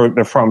town or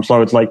they're from.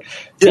 So it's like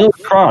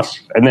English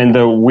cross. And then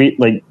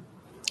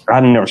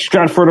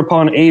Stratford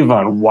upon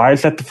Avon. Why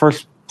is that the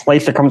first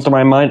place that comes to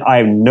my mind? I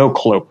have no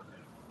clue.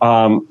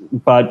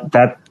 But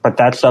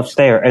that stuff's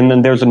there. And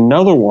then there's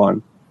another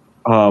one.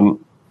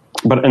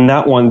 But in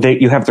that one,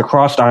 you have the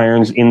crossed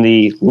irons in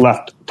the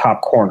left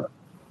top corner.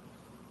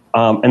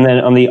 And then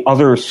on the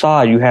other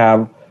side, you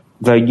have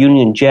the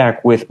Union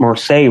Jack with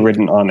Marseille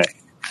written on it.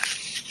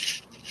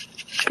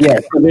 Yeah.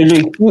 So there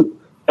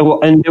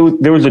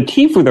was a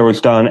Tifo that was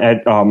done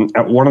at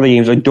one of the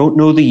games. I don't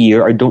know the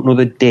year. I don't know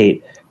the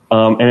date.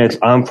 And it's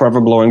I'm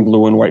Forever Blowing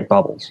Blue and White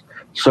Bubbles.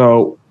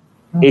 So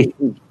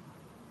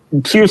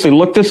seriously,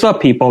 look this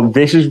up, people.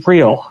 This is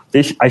real.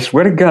 I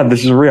swear to God,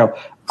 this is real.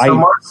 So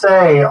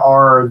Marseille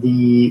are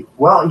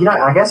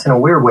I guess in a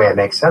weird way it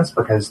makes sense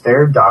because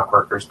they're dock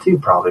workers too,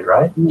 probably,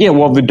 right? Yeah,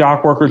 well, the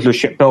dock workers, the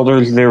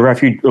shipbuilders, they're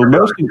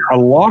a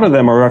lot of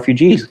them are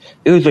refugees.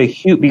 It was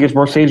because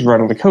Marseille's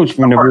right on the coast. If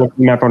you never looked at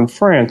the map on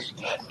France,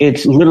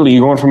 it's literally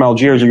you're going from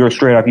Algiers, you go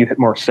straight up, you hit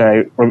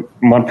Marseille or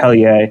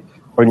Montpellier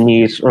or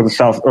Nice or the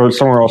south or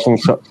somewhere else on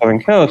the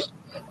southern coast.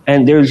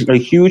 And there's a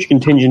huge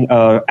contingent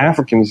of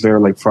Africans there,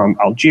 like from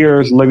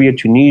Algiers, Libya,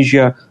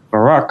 Tunisia,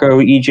 Morocco,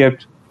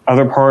 Egypt,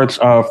 other parts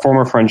of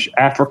former French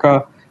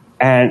Africa.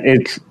 And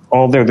it's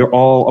all there. They're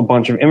all a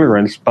bunch of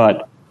immigrants,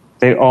 but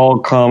they all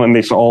come and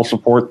they all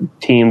support the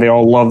team. They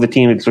all love the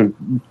team. It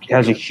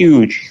has a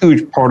huge,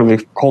 huge part of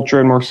the culture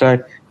in Marseille.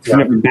 If you've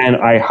never been,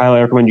 I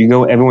highly recommend you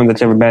go. Everyone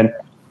that's ever been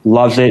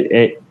loves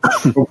it.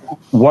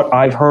 What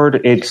I've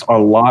heard, it's a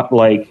lot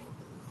like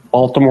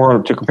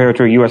Baltimore, to compare it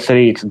to a U.S.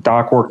 city. It's a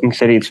dock working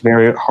city. It's a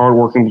very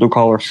hard-working,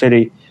 blue-collar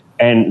city.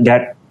 And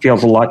that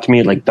feels a lot to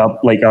me like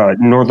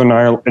Northern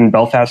Ireland and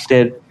Belfast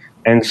did.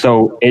 And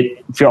so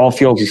it all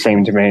feels the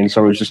same to me. And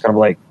so it's just kind of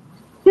like,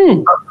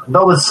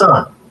 But with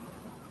sun.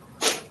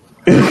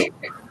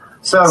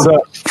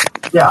 So,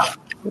 yeah.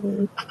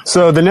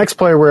 So the next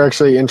player we're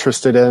actually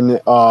interested in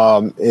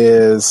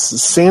is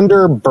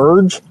Sander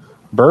Berg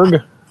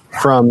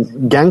from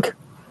Genk.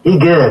 He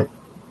good.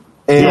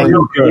 And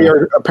we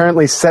are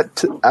apparently set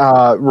to,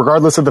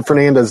 regardless of the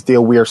Fernandez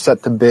deal, we are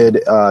set to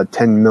bid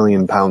 £10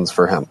 million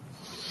for him.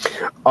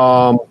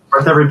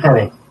 Worth every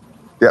penny.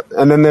 Yep.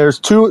 And then there's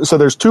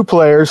two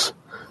players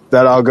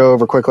that I'll go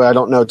over quickly. I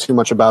don't know too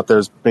much about.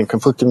 There's been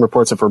conflicting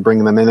reports if we're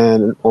bringing them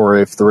in or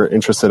if they're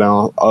interested in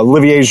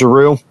Olivier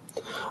Giroud.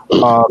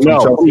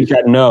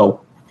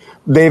 No.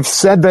 They've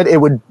said that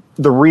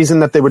the reason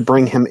that they would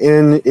bring him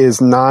in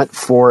is not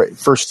for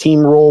first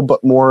team role,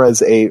 but more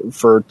as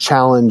for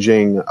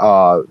challenging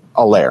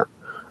Allaire.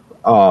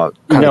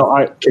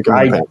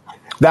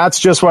 That's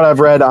just what I've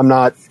read. I'm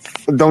not.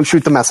 Don't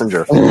shoot the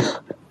messenger.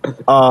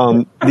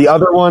 The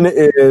other one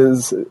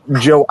is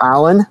Joe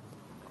Allen,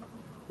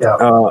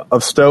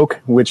 of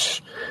Stoke,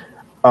 which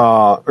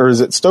or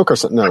is it Stoke or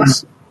no?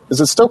 Is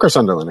it Stoke or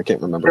Sunderland? I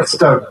can't remember. It's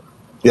Stoke.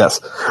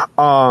 Yes.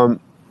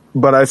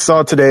 But I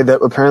saw today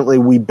that apparently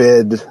we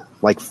bid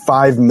like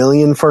 $5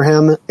 million for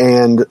him,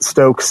 and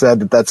Stoke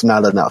said that that's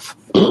not enough.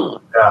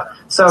 Yeah.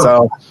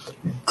 So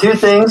 2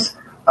 things.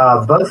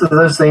 Both of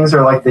those things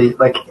are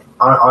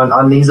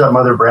on Knees Up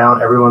Mother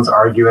Brown. Everyone's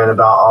arguing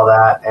about all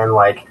that, and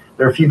like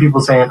there are a few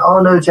people saying, "Oh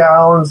no, Joe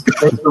Allen's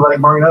basically like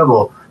Mark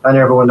Noble," and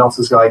everyone else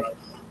is like,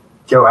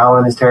 "Joe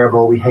Allen is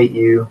terrible. We hate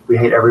you. We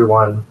hate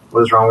everyone.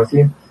 What is wrong with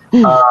you?"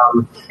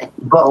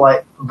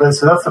 But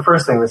so that's the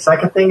first thing. The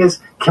second thing is,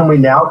 can we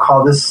now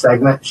call this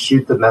segment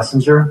 "Shoot the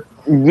Messenger"?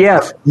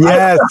 Yes.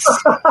 Yes.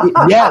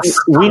 Yes.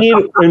 We need.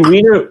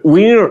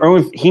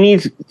 He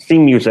needs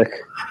theme music.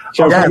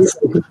 So yes.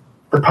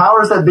 The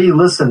powers that be,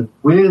 listen.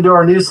 We need to do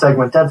our news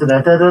segment, da da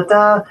da da da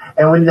da,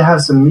 and we need to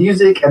have some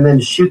music, and then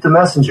shoot the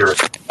messenger.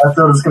 That's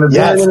what it's going to be.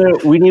 Yes.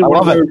 We need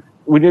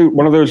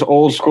one of those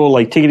old school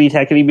like tickety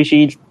tackety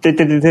machines.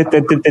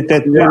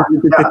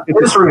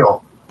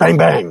 Israel. Bang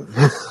bang.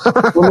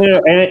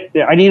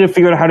 I need to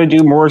figure out how to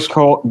do Morse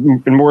code.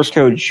 In Morse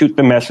code, shoot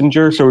the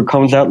messenger, so it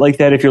comes out like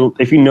that. If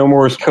you know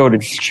Morse code,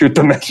 it's shoot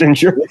the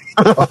messenger.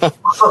 Let's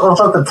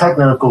let the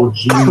technical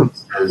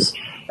geniuses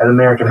at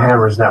American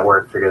Hammers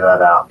Network figure that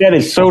out. That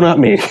is so not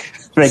me.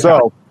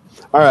 All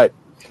right.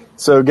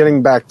 So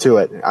getting back to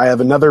it, I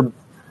have another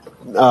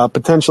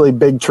potentially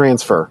big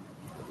transfer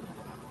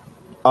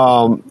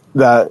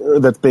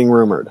that's being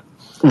rumored.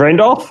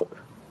 Randolph?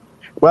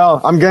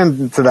 Well, I'm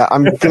getting to that.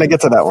 I'm going to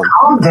get to that one.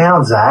 Calm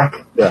down,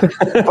 Zach. Yeah.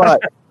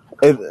 But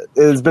it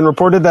has been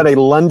reported that a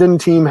London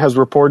team has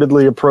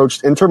reportedly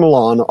approached Inter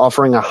Milan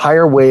offering a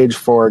higher wage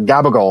for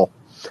Gabigol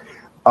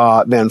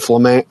than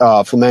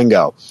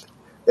Flamengo.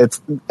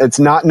 It's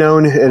not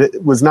known.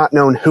 It was not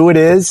known who it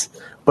is,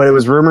 but it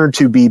was rumored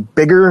to be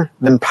bigger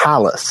than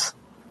Palace.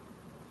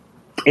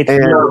 It's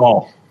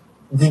Millwall.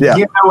 Did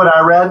you know what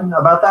I read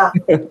about that?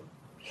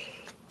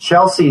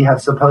 Chelsea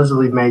have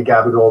supposedly made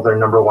Gabigol their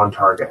number 1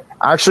 target.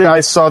 Actually, I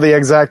saw the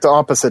exact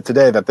opposite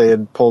today, that they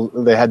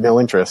had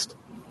no interest.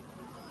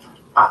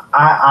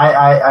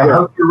 I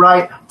hope you're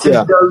right.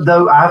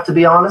 Though I have to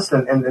be honest,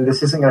 and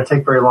this isn't going to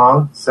take very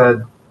long,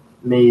 said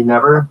me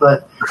never,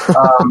 but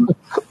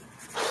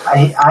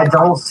I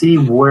don't see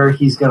where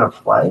he's going to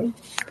play.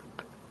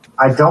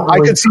 I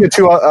could see a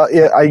 2.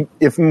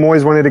 If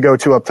Moyes wanted to go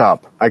 2 up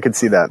top, I could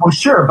see that. Well,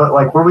 sure, but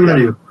like, what are we going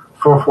to do?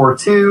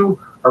 4-4-2?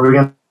 Are we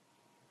going to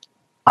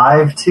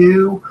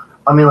 5-2?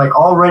 I mean, like,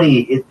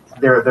 already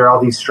there are all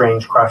these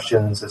strange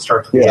questions that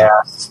start to be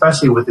asked,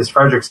 especially with this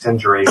Fredericks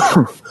injury.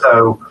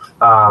 So,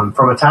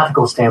 from a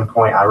tactical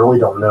standpoint, I really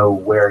don't know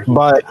where he's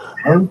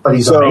in, but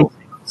he's amazing.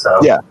 So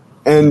yeah.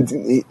 And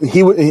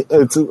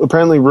it's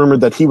apparently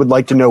rumored that he would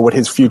like to know what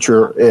his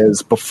future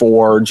is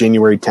before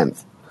January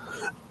 10th.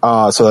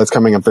 So that's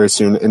coming up very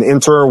soon. And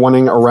Inter are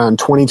wanting around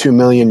 €22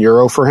 million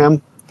for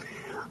him.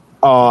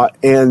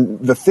 And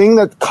the thing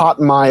that caught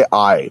my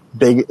eye,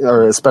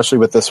 especially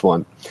with this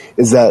one,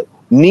 is that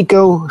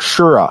Nico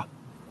Schura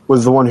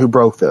was the one who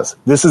broke this.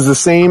 This is the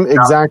same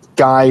exact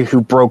guy who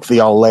broke the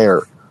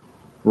Allaire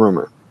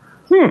rumor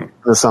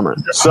this summer.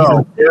 So he's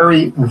a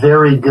very,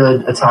 very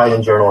good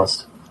Italian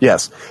journalist.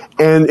 Yes,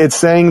 and it's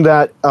saying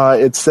that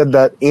it said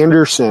that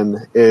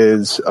Anderson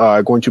is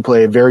going to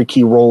play a very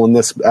key role in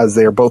this, as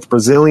they are both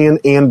Brazilian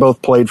and both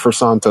played for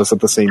Santos at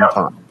the same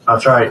time.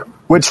 That's right.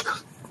 Which,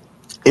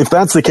 if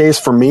that's the case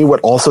for me, what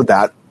also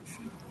that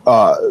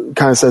kind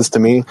of says to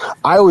me,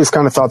 I always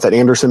kind of thought that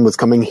Anderson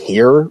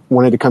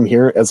wanted to come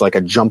here as like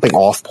a jumping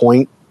off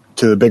point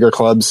to the bigger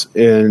clubs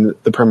in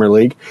the Premier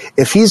League.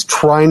 If he's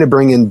trying to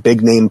bring in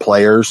big name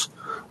players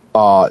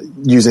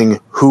using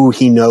who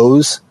he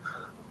knows,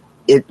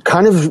 it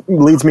kind of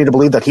leads me to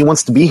believe that he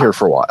wants to be here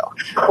for a while.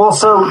 Well,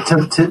 so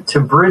to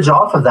bridge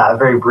off of that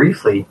very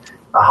briefly,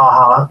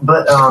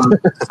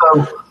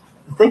 so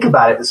think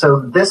about it. So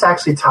this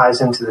actually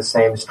ties into the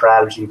same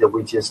strategy that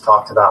we just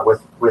talked about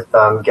with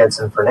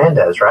Gedson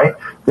Fernandez, right?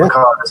 Yeah.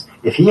 Because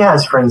if he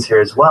has friends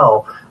here as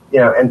well,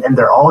 and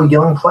they're all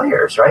young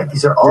players, right?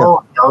 These are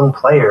all young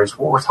players.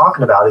 What we're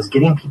talking about is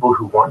getting people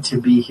who want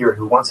to be here,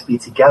 who want to be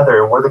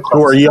together, and we're the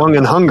clubs who are young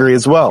and hungry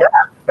as well. Yeah,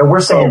 and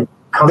we're saying,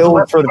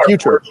 build for the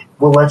future.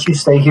 We'll let you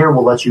stay here.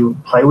 We'll let you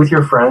play with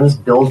your friends,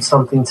 build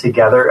something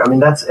together. I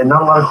mean, and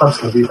not a lot of clubs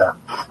can do that.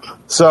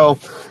 So,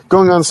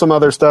 going on some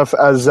other stuff,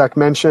 as Zach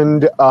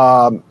mentioned,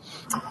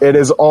 it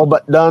is all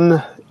but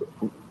done.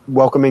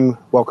 Welcome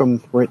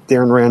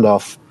Darren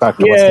Randolph back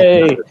to West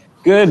Ham.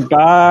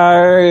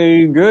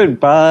 Goodbye,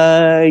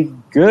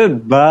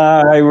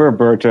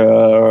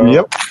 Roberto.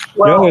 Yep.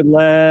 Well, don't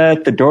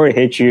let the door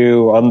hit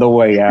you on the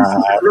way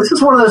out. This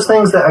is one of those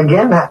things that,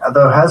 again,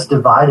 though, has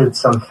divided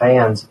some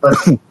fans. But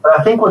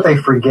I think what they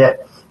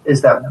forget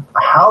is that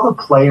how the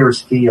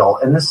players feel,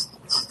 and this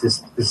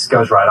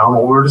goes right on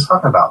what we were just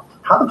talking about.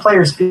 How the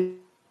players feel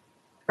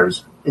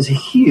is a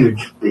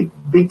huge,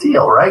 big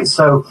deal, right?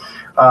 So,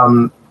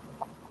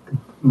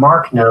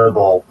 Mark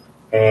Noble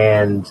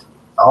and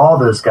all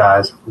those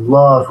guys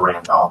love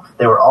Randolph.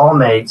 They were all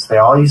mates. They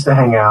all used to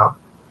hang out.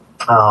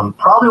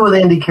 Probably with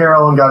Andy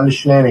Carroll and got into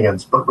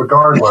shenanigans, but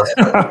regardless,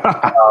 they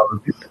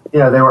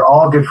were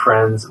all good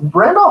friends.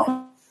 Randolph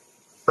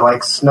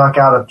snuck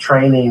out of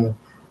training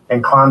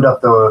and climbed up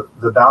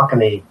the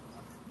balcony. Do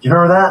you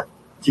remember that?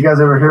 Did you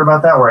guys ever hear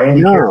about that? Where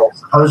Andy Carroll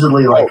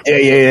supposedly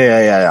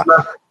yeah.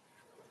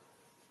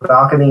 The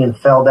balcony and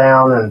fell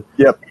down. And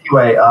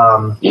anyway,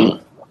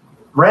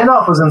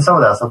 Randolph was in some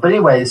of that stuff. But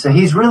anyway, so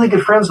he's really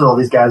good friends with all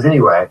these guys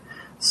anyway.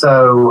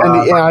 So,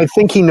 I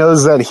think he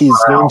knows that he's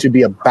going to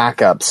be a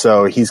backup,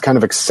 so he's kind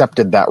of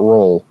accepted that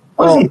role.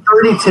 Was he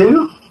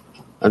 32?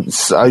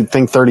 I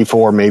think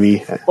 34,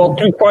 maybe. Well,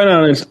 to be quite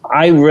honest,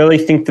 I really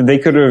think that they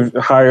could have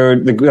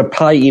hired the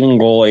pie-eating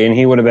goalie, and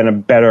he would have been a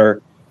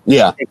better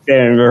than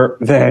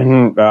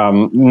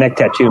Neck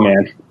Tattoo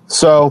Man.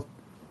 So,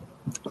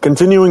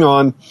 continuing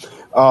on,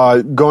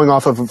 going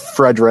off of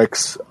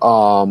Fredericks,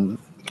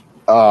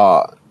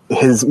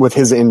 with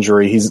his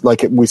injury, he's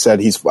like we said,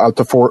 he's out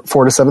to 4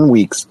 to 7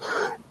 weeks.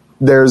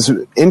 There's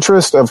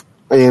interest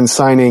in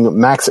signing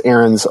Max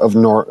Aarons of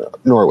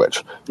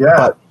Norwich,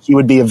 but he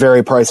would be a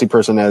very pricey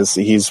person as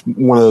he's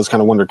one of those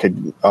kind of wonder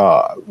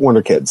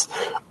kids.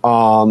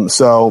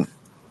 So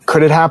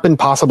could it happen?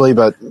 Possibly,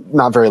 but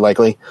not very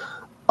likely.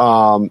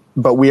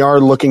 But we are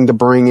looking to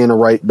bring in a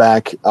right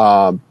back,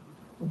 and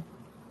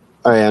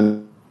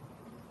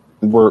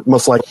we're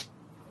most likely.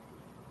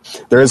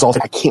 There is also,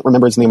 I can't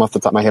remember his name off the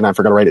top of my head, and I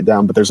forgot to write it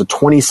down, but there's a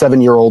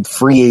 27-year-old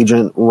free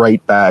agent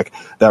right back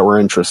that we're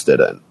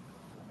interested in.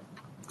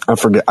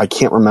 I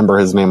can't remember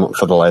his name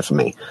for the life of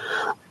me.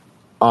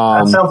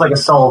 That sounds like a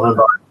Sullivan.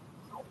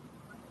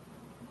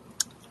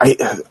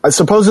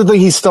 Supposedly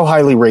he's still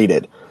highly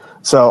rated,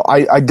 so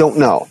I don't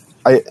know.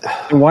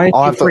 Why is he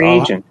a free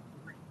agent?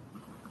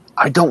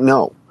 I don't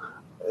know.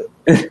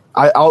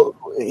 I'll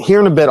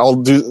here in a bit.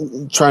 I'll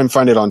try and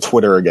find it on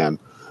Twitter again.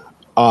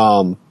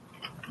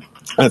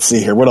 Let's see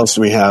here. What else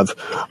do we have?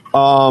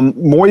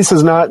 Moyes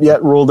has not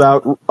yet ruled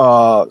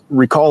out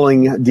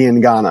recalling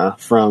Diangana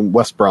from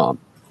West Brom.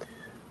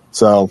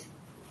 So,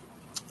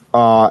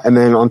 and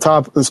then on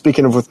top,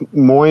 speaking of with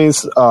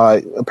Moyes,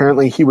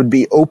 apparently he would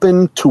be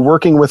open to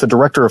working with a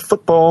director of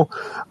football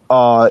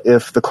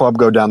if the club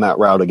go down that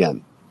route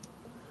again.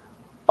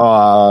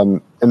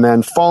 And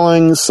then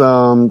following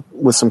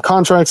with some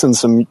contracts and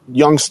some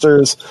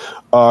youngsters,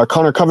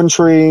 Connor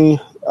Coventry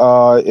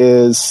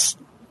is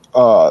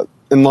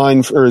in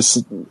line for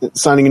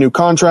signing a new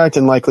contract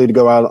and likely to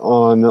go out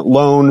on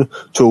loan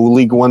to a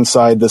League One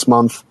side this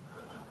month.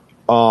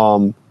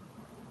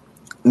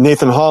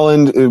 Nathan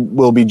Holland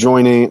will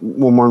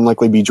more than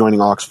likely be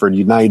joining Oxford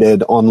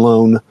United on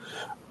loan.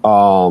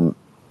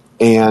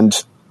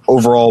 And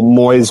overall,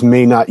 Moyes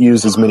may not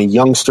use as many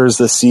youngsters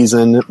this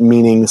season,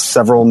 meaning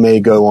several may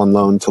go on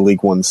loan to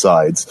League One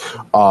sides.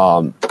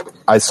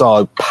 I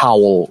saw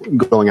Powell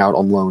going out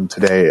on loan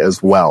today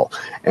as well.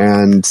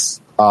 And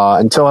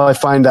until I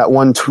find that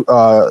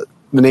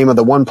the name of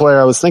the one player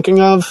I was thinking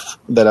of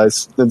that I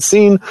had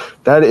seen,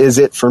 that is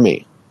it for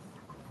me.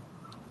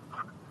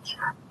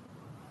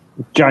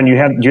 John, do you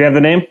have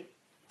the name?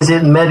 Is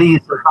it Mehdi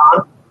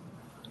Zafan?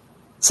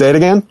 Say it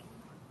again.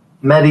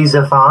 Mehdi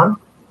Zafan.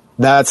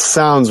 That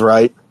sounds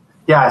right.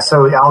 Yeah.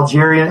 So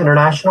Algeria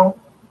international.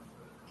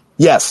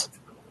 Yes.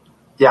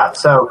 Yeah.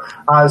 So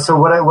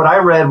what I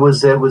read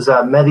was it was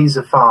Mehdi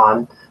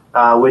Zafan.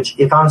 Which,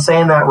 if I'm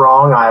saying that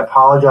wrong, I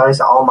apologize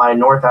to all my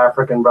North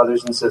African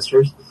brothers and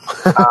sisters.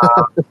 So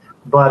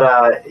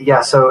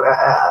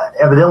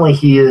evidently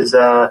he is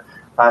a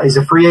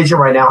free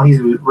agent right now. He's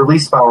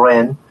released by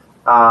Rennes,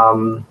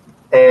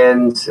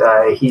 and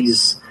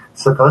he's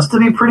supposed to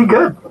be pretty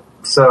good.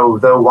 So,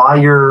 though why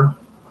you're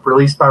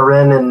released by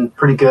Rennes and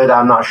pretty good,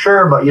 I'm not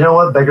sure. But you know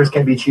what? Beggars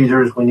can't be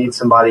choosers. We need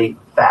somebody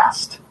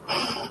fast.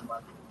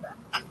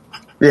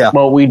 Yeah.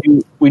 Well, we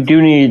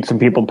do need some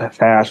people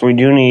fast. We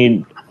do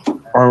need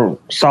our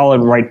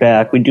solid right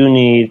back. We do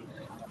need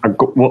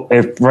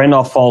if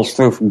Randolph falls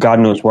through for God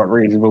knows what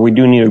reason, but we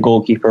do need a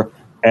goalkeeper,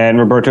 and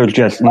Roberto's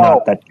just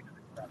not that.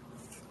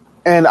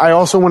 And I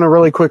also want to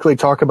really quickly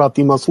talk about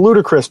the most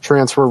ludicrous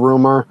transfer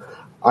rumor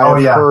I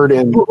have heard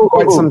in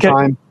quite some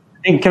time.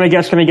 Can I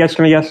guess?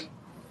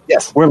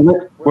 Yes. We're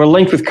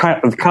linked with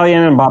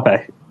Kylian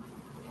Mbappe.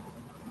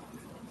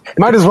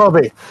 Might as well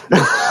be.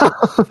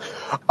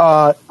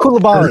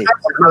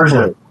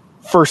 Koulibaly.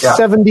 For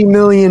 70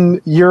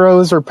 million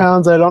euros or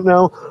pounds, I don't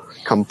know.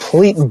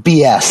 Complete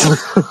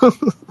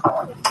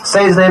BS.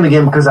 Say his name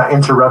again because I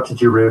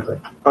interrupted you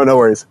rudely. Oh, no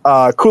worries.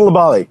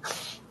 Koulibaly.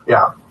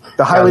 Yeah.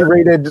 The highly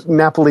rated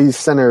Napoli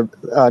center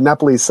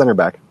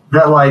back.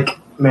 That like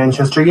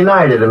Manchester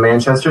United and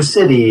Manchester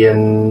City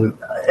and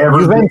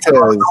every Juventus in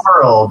the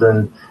world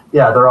and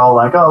they're all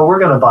like, oh, we're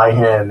going to buy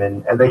him,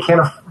 and they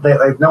can't.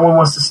 No one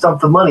wants to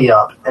stump the money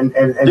up, and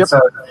so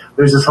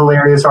there's this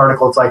hilarious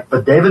article. It's like,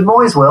 but David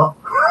Moyes will.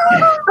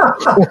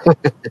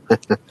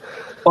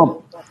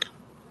 Well,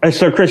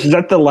 so Chris, is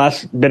that the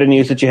last bit of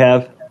news that you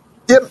have?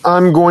 Yep,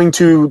 I'm going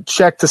to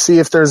check to see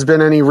if there's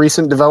been any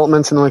recent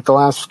developments in like the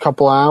last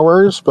couple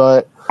hours.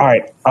 But all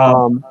right,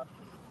 All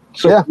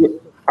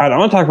right, I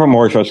want to talk about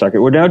Moyes for a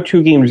second. We're now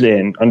 2 games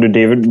in under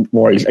David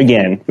Moyes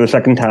again for the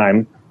second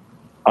time.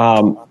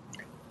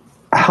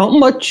 How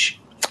much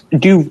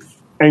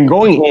and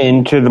going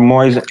into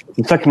the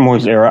second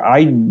Moyes era,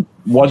 I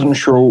wasn't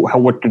sure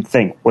what to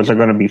think. Was it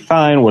going to be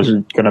fine? Was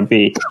it going to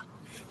be,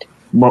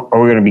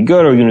 are we going to be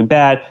good or are we going to be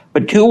bad?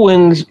 But 2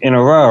 wins in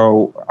a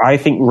row, I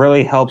think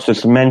really helps to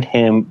cement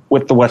him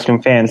with the West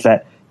Ham fans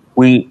that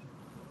we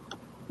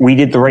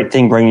did the right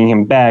thing bringing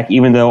him back,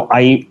 even though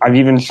I've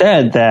even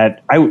said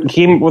that I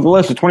came up with a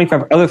list of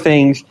 25 other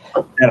things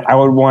that I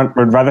would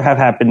rather have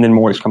happen than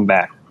Moyes come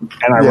back.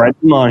 And I read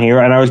them on here,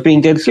 and I was being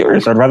dead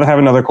serious. I'd rather have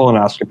another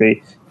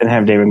colonoscopy than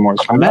have David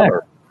Moyes come back.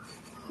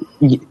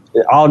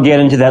 I'll get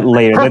into that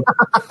later.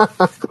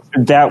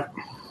 that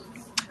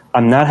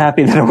I'm not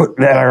happy that I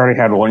already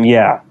had one.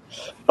 Yeah,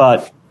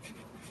 but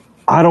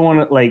I don't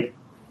want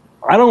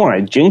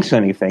to jinx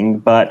anything,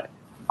 but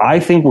I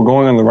think we're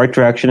going in the right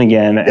direction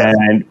again,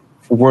 and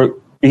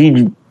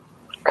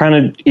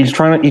he's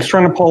trying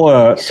to pull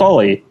a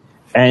Sully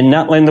and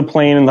not land the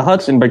plane in the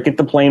Hudson, but get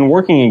the plane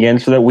working again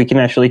so that we can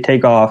actually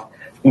take off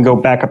and go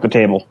back up the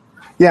table.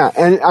 Yeah,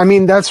 and I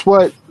mean that's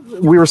what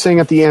we were saying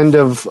at the end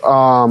of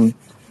the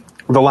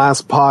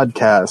last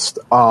podcast.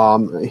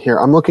 Here,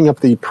 I'm looking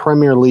up the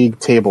Premier League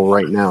table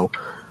right now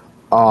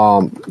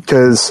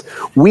because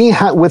we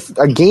with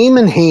a game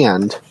in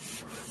hand.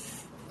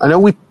 I know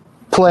we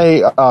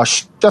play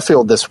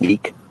Sheffield this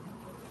week.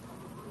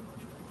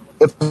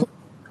 If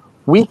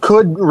we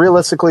could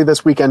realistically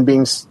this weekend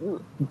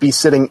be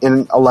sitting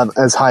in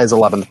as high as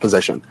 11th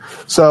position,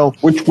 so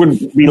which would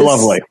be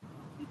lovely.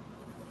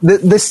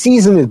 The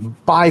season is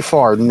by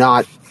far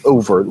not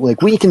over.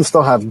 Like, we can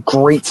still have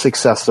great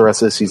success the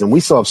rest of the season. We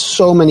still have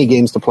so many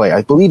games to play.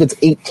 I believe it's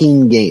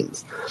 18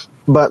 games.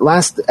 But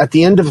at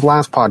the end of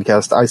last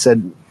podcast, I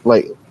said,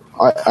 like,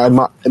 it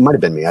might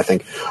have been me, I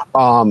think,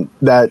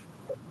 that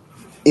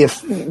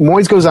if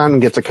Moyes goes out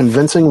and gets a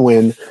convincing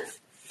win,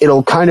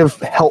 it'll kind of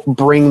help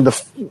bring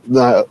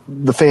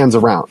the fans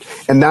around.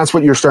 And that's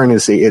what you're starting to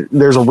see.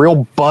 There's a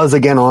real buzz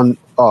again on,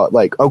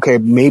 like, okay,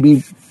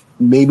 maybe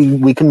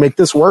we can make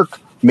this work.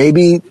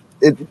 Maybe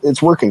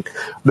it's working.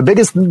 The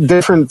biggest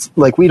difference,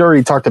 like we'd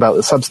already talked about,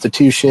 the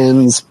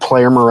substitutions,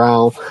 player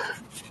morale,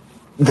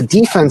 the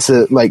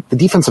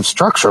defensive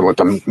structure looked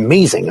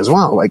amazing as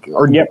well. Like,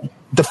 our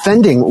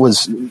defending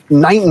was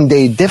night and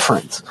day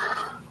difference.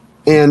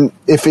 And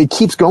if it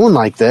keeps going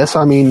like this,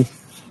 I mean,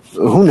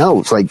 who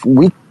knows? Like,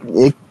 with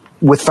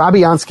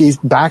Fabianski's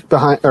back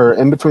behind or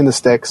in between the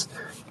sticks,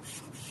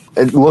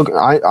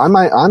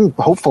 I'm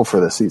hopeful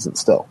for this season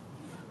still.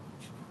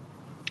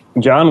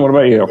 John, what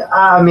about you?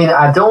 I mean,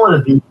 I don't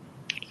want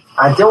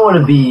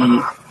to be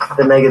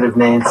the negative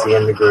Nancy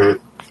in the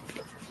group,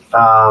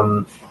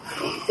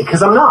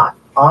 because I'm not.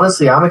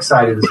 Honestly, I'm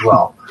excited as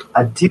well.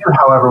 I do,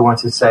 however, want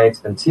to say it's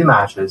been 2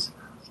 matches,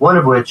 one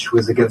of which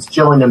was against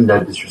Gillingham,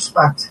 no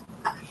disrespect.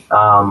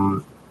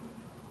 And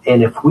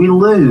if we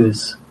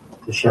lose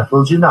to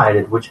Sheffield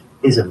United, which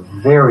is a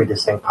very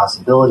distinct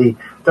possibility,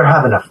 they're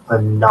having a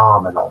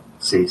phenomenal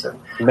season.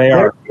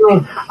 They're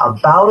doing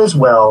about as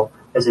well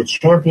as a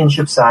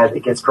championship side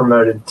that gets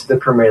promoted to the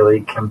Premier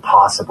League can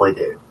possibly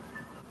do.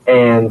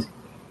 And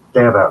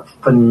they have a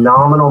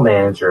phenomenal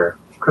manager,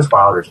 Chris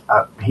Wilder's.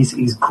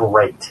 He's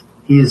great.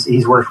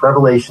 He's worked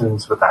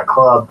revelations with that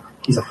club.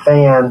 He's a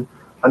fan.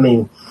 I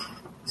mean,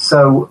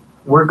 so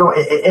we're going,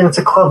 and it's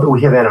a club that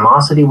we have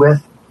animosity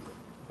with,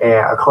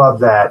 and a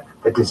club that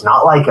does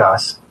not like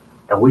us,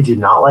 and we do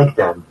not like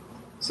them.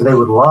 So they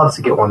would love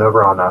to get one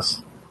over on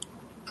us.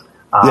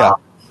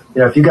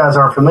 If you guys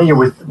aren't familiar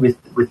with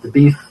the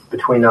beef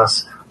between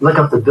us, look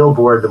up the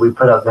billboard that we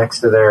put up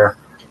next to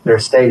their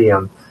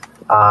stadium.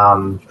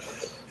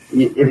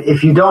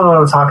 If you don't know what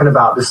I'm talking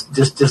about,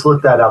 just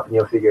look that up and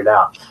you'll figure it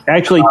out.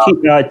 Actually,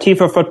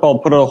 Tifa Football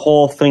put a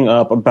whole thing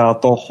up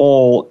about the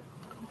whole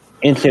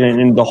incident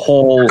and the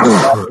whole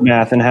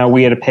math and how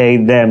we had to pay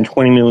them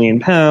 £20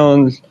 million,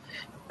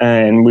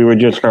 and we were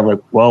just kind of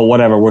like, well,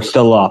 whatever, we're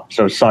still up,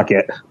 so suck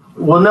it.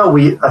 Well, no,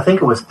 I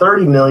think it was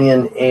 $30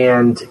 million,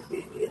 and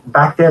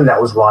back then that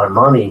was a lot of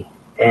money.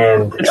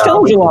 And it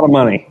still was a lot of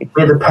money.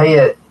 We had to pay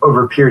it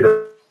over a period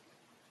of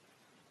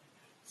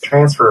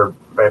transfer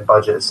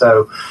budget.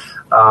 So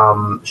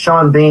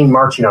Sean Bean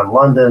marching on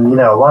London,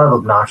 a lot of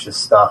obnoxious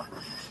stuff.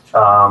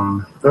 There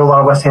are a lot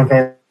of West Ham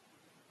fans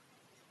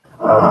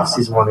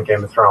season 1 of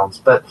Game of Thrones.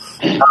 But,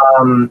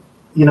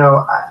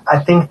 I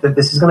think that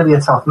this is going to be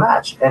a tough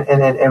match.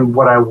 And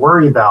what I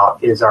worry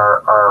about is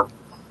our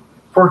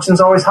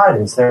fortune's always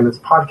hiding, saying it's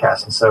a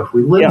podcast. And so if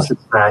we lose this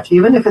match,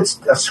 even if it's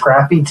a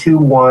scrappy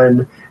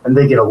 2-1 and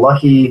they get a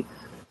lucky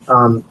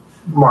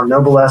Mark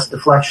Noble-esque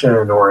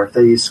deflection, or if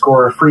they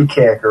score a free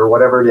kick or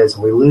whatever it is,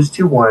 and we lose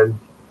 2-1,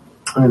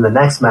 and in the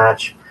next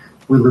match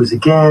we lose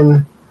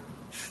again,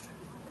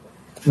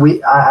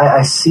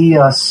 I see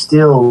us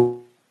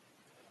still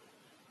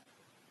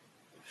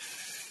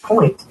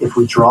point if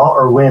we draw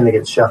or win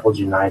against Sheffield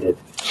United,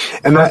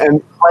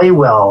 and play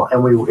well,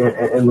 and we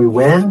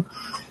win.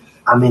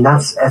 I mean,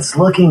 that's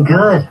looking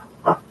good.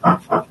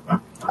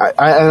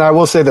 I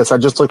will say this. I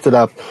just looked it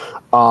up.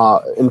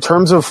 In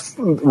terms of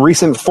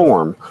recent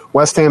form,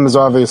 West Ham is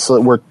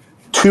obviously, we're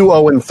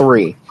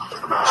 2-0-3.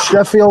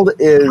 Sheffield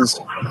is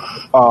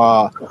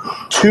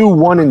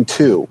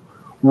 2-1-2,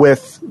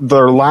 with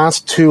their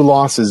last two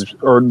losses,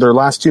 or their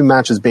last two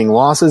matches being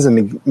losses, and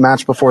the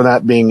match before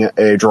that being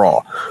a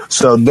draw.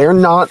 So they're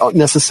not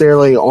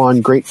necessarily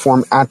on great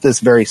form at this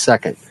very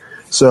second.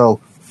 So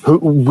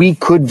we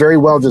could very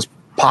well just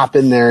pop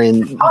in there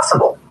and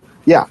possible.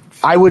 Yeah,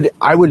 I would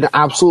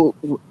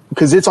absolutely,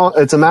 because it's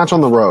a match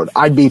on the road.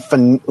 I'd be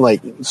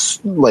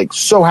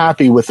so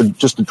happy with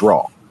just a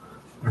draw.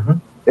 Mm-hmm.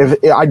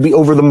 I'd be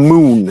over the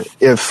moon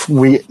if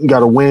we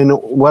got a win,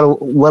 let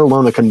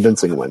alone a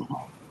convincing win.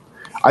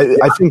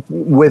 I think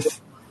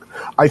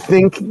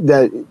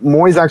that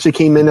Moyes actually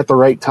came in at the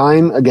right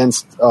time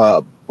against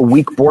a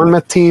weak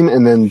Bournemouth team,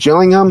 and then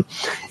Gillingham,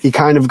 he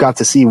kind of got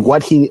to see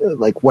what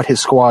his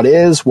squad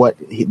is, what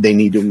they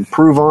need to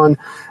improve on,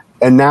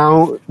 and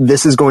now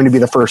this is going to be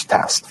the first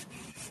test.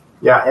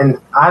 Yeah, and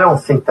I don't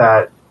think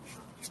that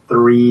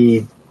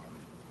 3-2-3,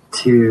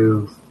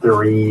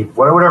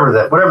 whatever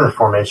the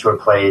formation we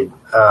played in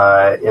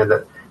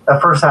that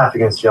first half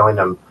against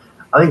Gillingham,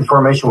 I think the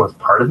formation was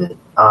part of it.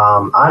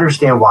 I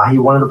understand why he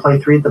wanted to play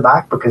three at the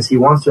back, because he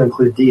wants to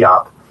include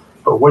Diop.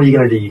 But what are you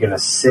going to do? You're going to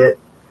sit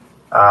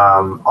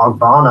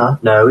Ogbonna?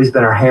 No, he's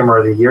been our hammer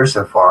of the year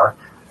so far.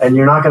 And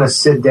you're not going to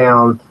sit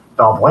down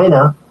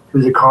Balbuena,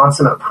 who's a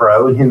consummate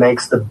pro and who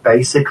makes the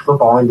basic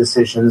footballing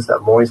decisions that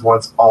Moyes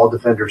wants all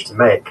defenders to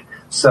make.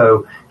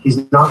 So he's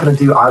not going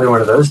to do either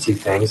one of those two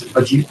things.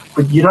 But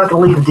you're not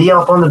going to leave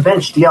Diop on the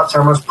bench. Diop's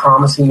our most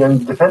promising young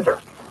defender.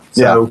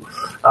 So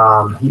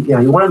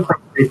he wanted to play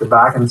three at the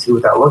back and see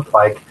what that looked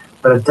like.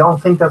 But I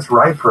don't think that's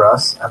right for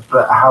us.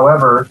 But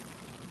however,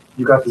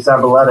 you got the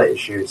Zabaleta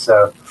issue.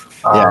 So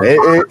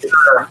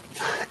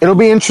it'll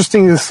be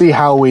interesting to see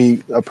how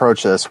we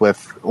approach this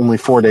with only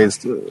 4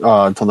 days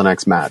until the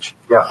next match.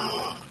 Yeah,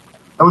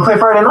 and we play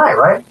Friday night,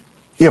 right?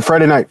 Yeah,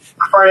 Friday night.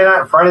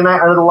 Friday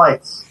night under the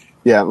lights.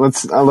 Yeah,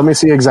 let me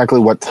see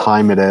exactly what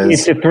time it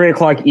is. It's a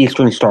 3:00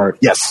 Eastern start.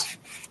 Yes.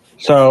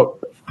 So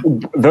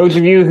those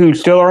of you who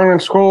still aren't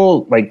in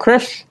school, like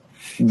Chris,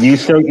 you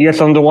got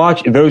something to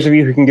watch. Those of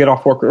you who can get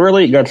off work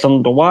early, you got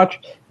something to watch.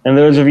 And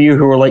those of you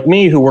who are like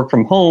me, who work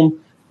from home,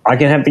 I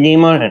can have the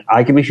game on and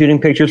I can be shooting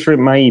pictures for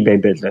my eBay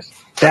business.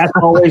 That's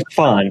always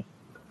fun.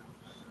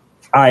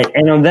 All right,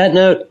 and on that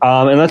note,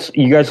 unless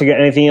you guys have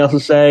got anything else to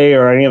say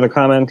or any other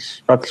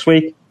comments about this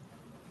week?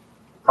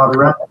 Probably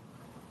right. All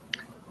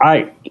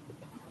right.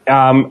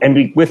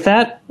 And with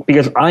that,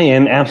 because I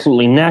am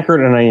absolutely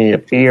knackered and I need a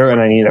beer and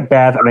I need a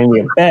bath and I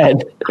need a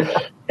bed.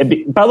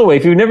 By the way,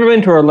 if you've never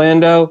been to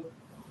Orlando,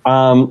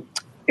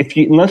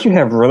 unless you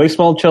have really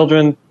small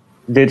children,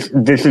 this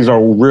is a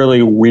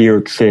really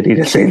weird city,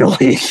 to say the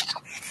least.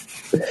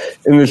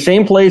 In the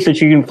same place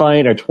that you can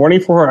find a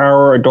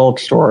 24-hour adult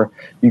store,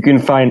 you can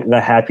find the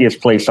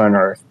happiest place on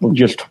earth,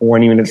 just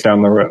 20 minutes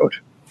down the road.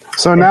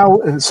 So now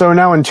in 2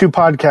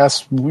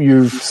 podcasts,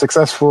 you've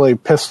successfully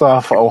pissed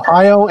off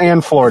Ohio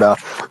and Florida.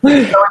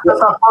 That's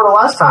not Florida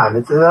last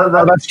time.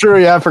 Oh, that's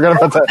true. Yeah, I forgot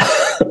about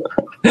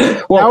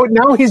that. Well,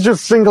 now he's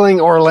just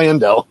singling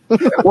Orlando.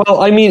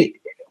 Well, I mean,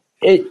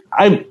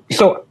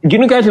 so do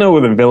you guys know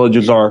where the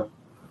Villages are?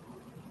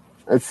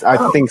 I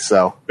think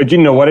so. But do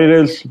you know what it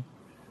is?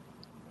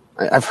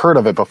 I've heard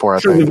of it before, I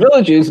think. The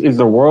Villages is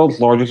the world's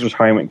largest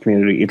retirement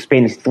community. It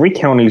spans 3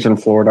 counties in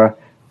Florida,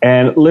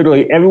 and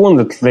literally everyone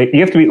that's there, you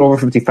have to be over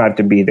 55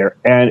 to be there.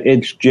 And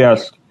it's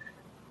just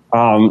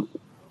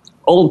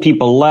old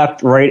people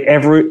left, right?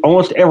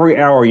 Almost every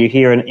hour you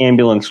hear an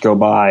ambulance go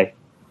by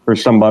for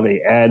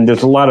somebody. And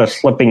there's a lot of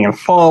slipping and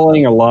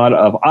falling, a lot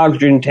of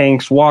oxygen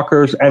tanks,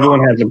 walkers.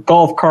 Everyone has a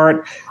golf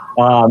cart.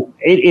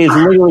 It is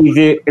literally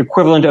the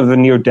equivalent of the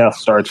near-death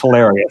star. It's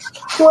hilarious.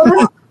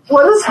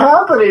 What is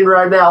happening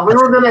right now? We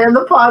were going to end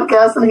the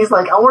podcast, and he's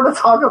like, I want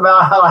to talk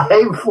about how I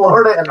hate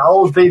Florida and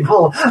old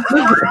people.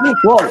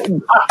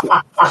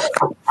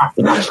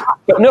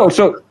 But no,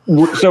 so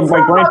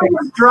my grandpa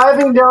was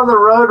driving down the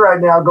road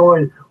right now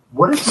going,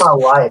 what is my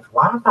life?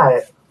 What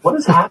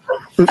has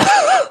happened?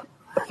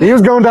 He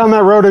was going down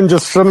that road and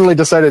just suddenly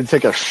decided to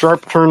take a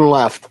sharp turn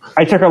left.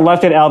 I took a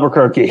left at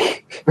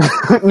Albuquerque.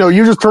 No,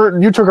 you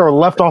took a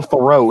left off the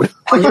road.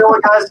 But you know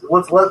what, guys?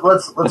 Let's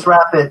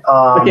wrap it.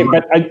 Okay,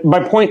 but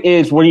my point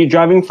is, when you're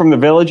driving from the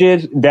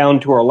Villages down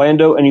to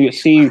Orlando and you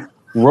see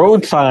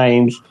road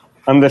signs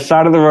on the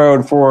side of the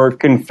road for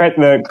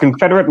the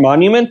Confederate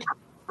monument,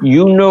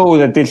 you know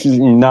that this is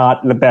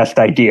not the best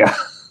idea.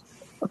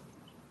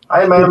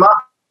 I made them up.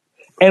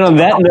 And on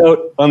that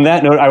note,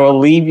 I will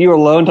leave you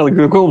alone to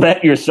Google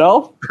that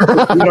yourself.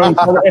 If you don't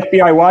tell the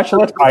FBI watch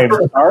list, I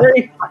am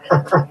sorry.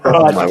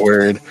 Oh my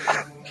word!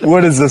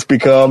 What has this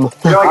become?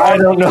 I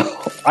don't know.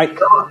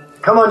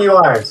 Come on, you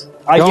Irons.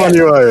 Come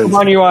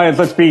on, you Irons.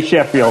 Let's beat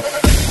Sheffield.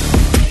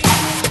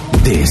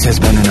 This has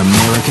been an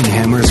American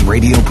Hammers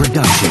radio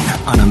production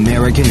on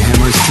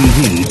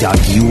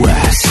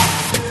AmericanHammersTV.us.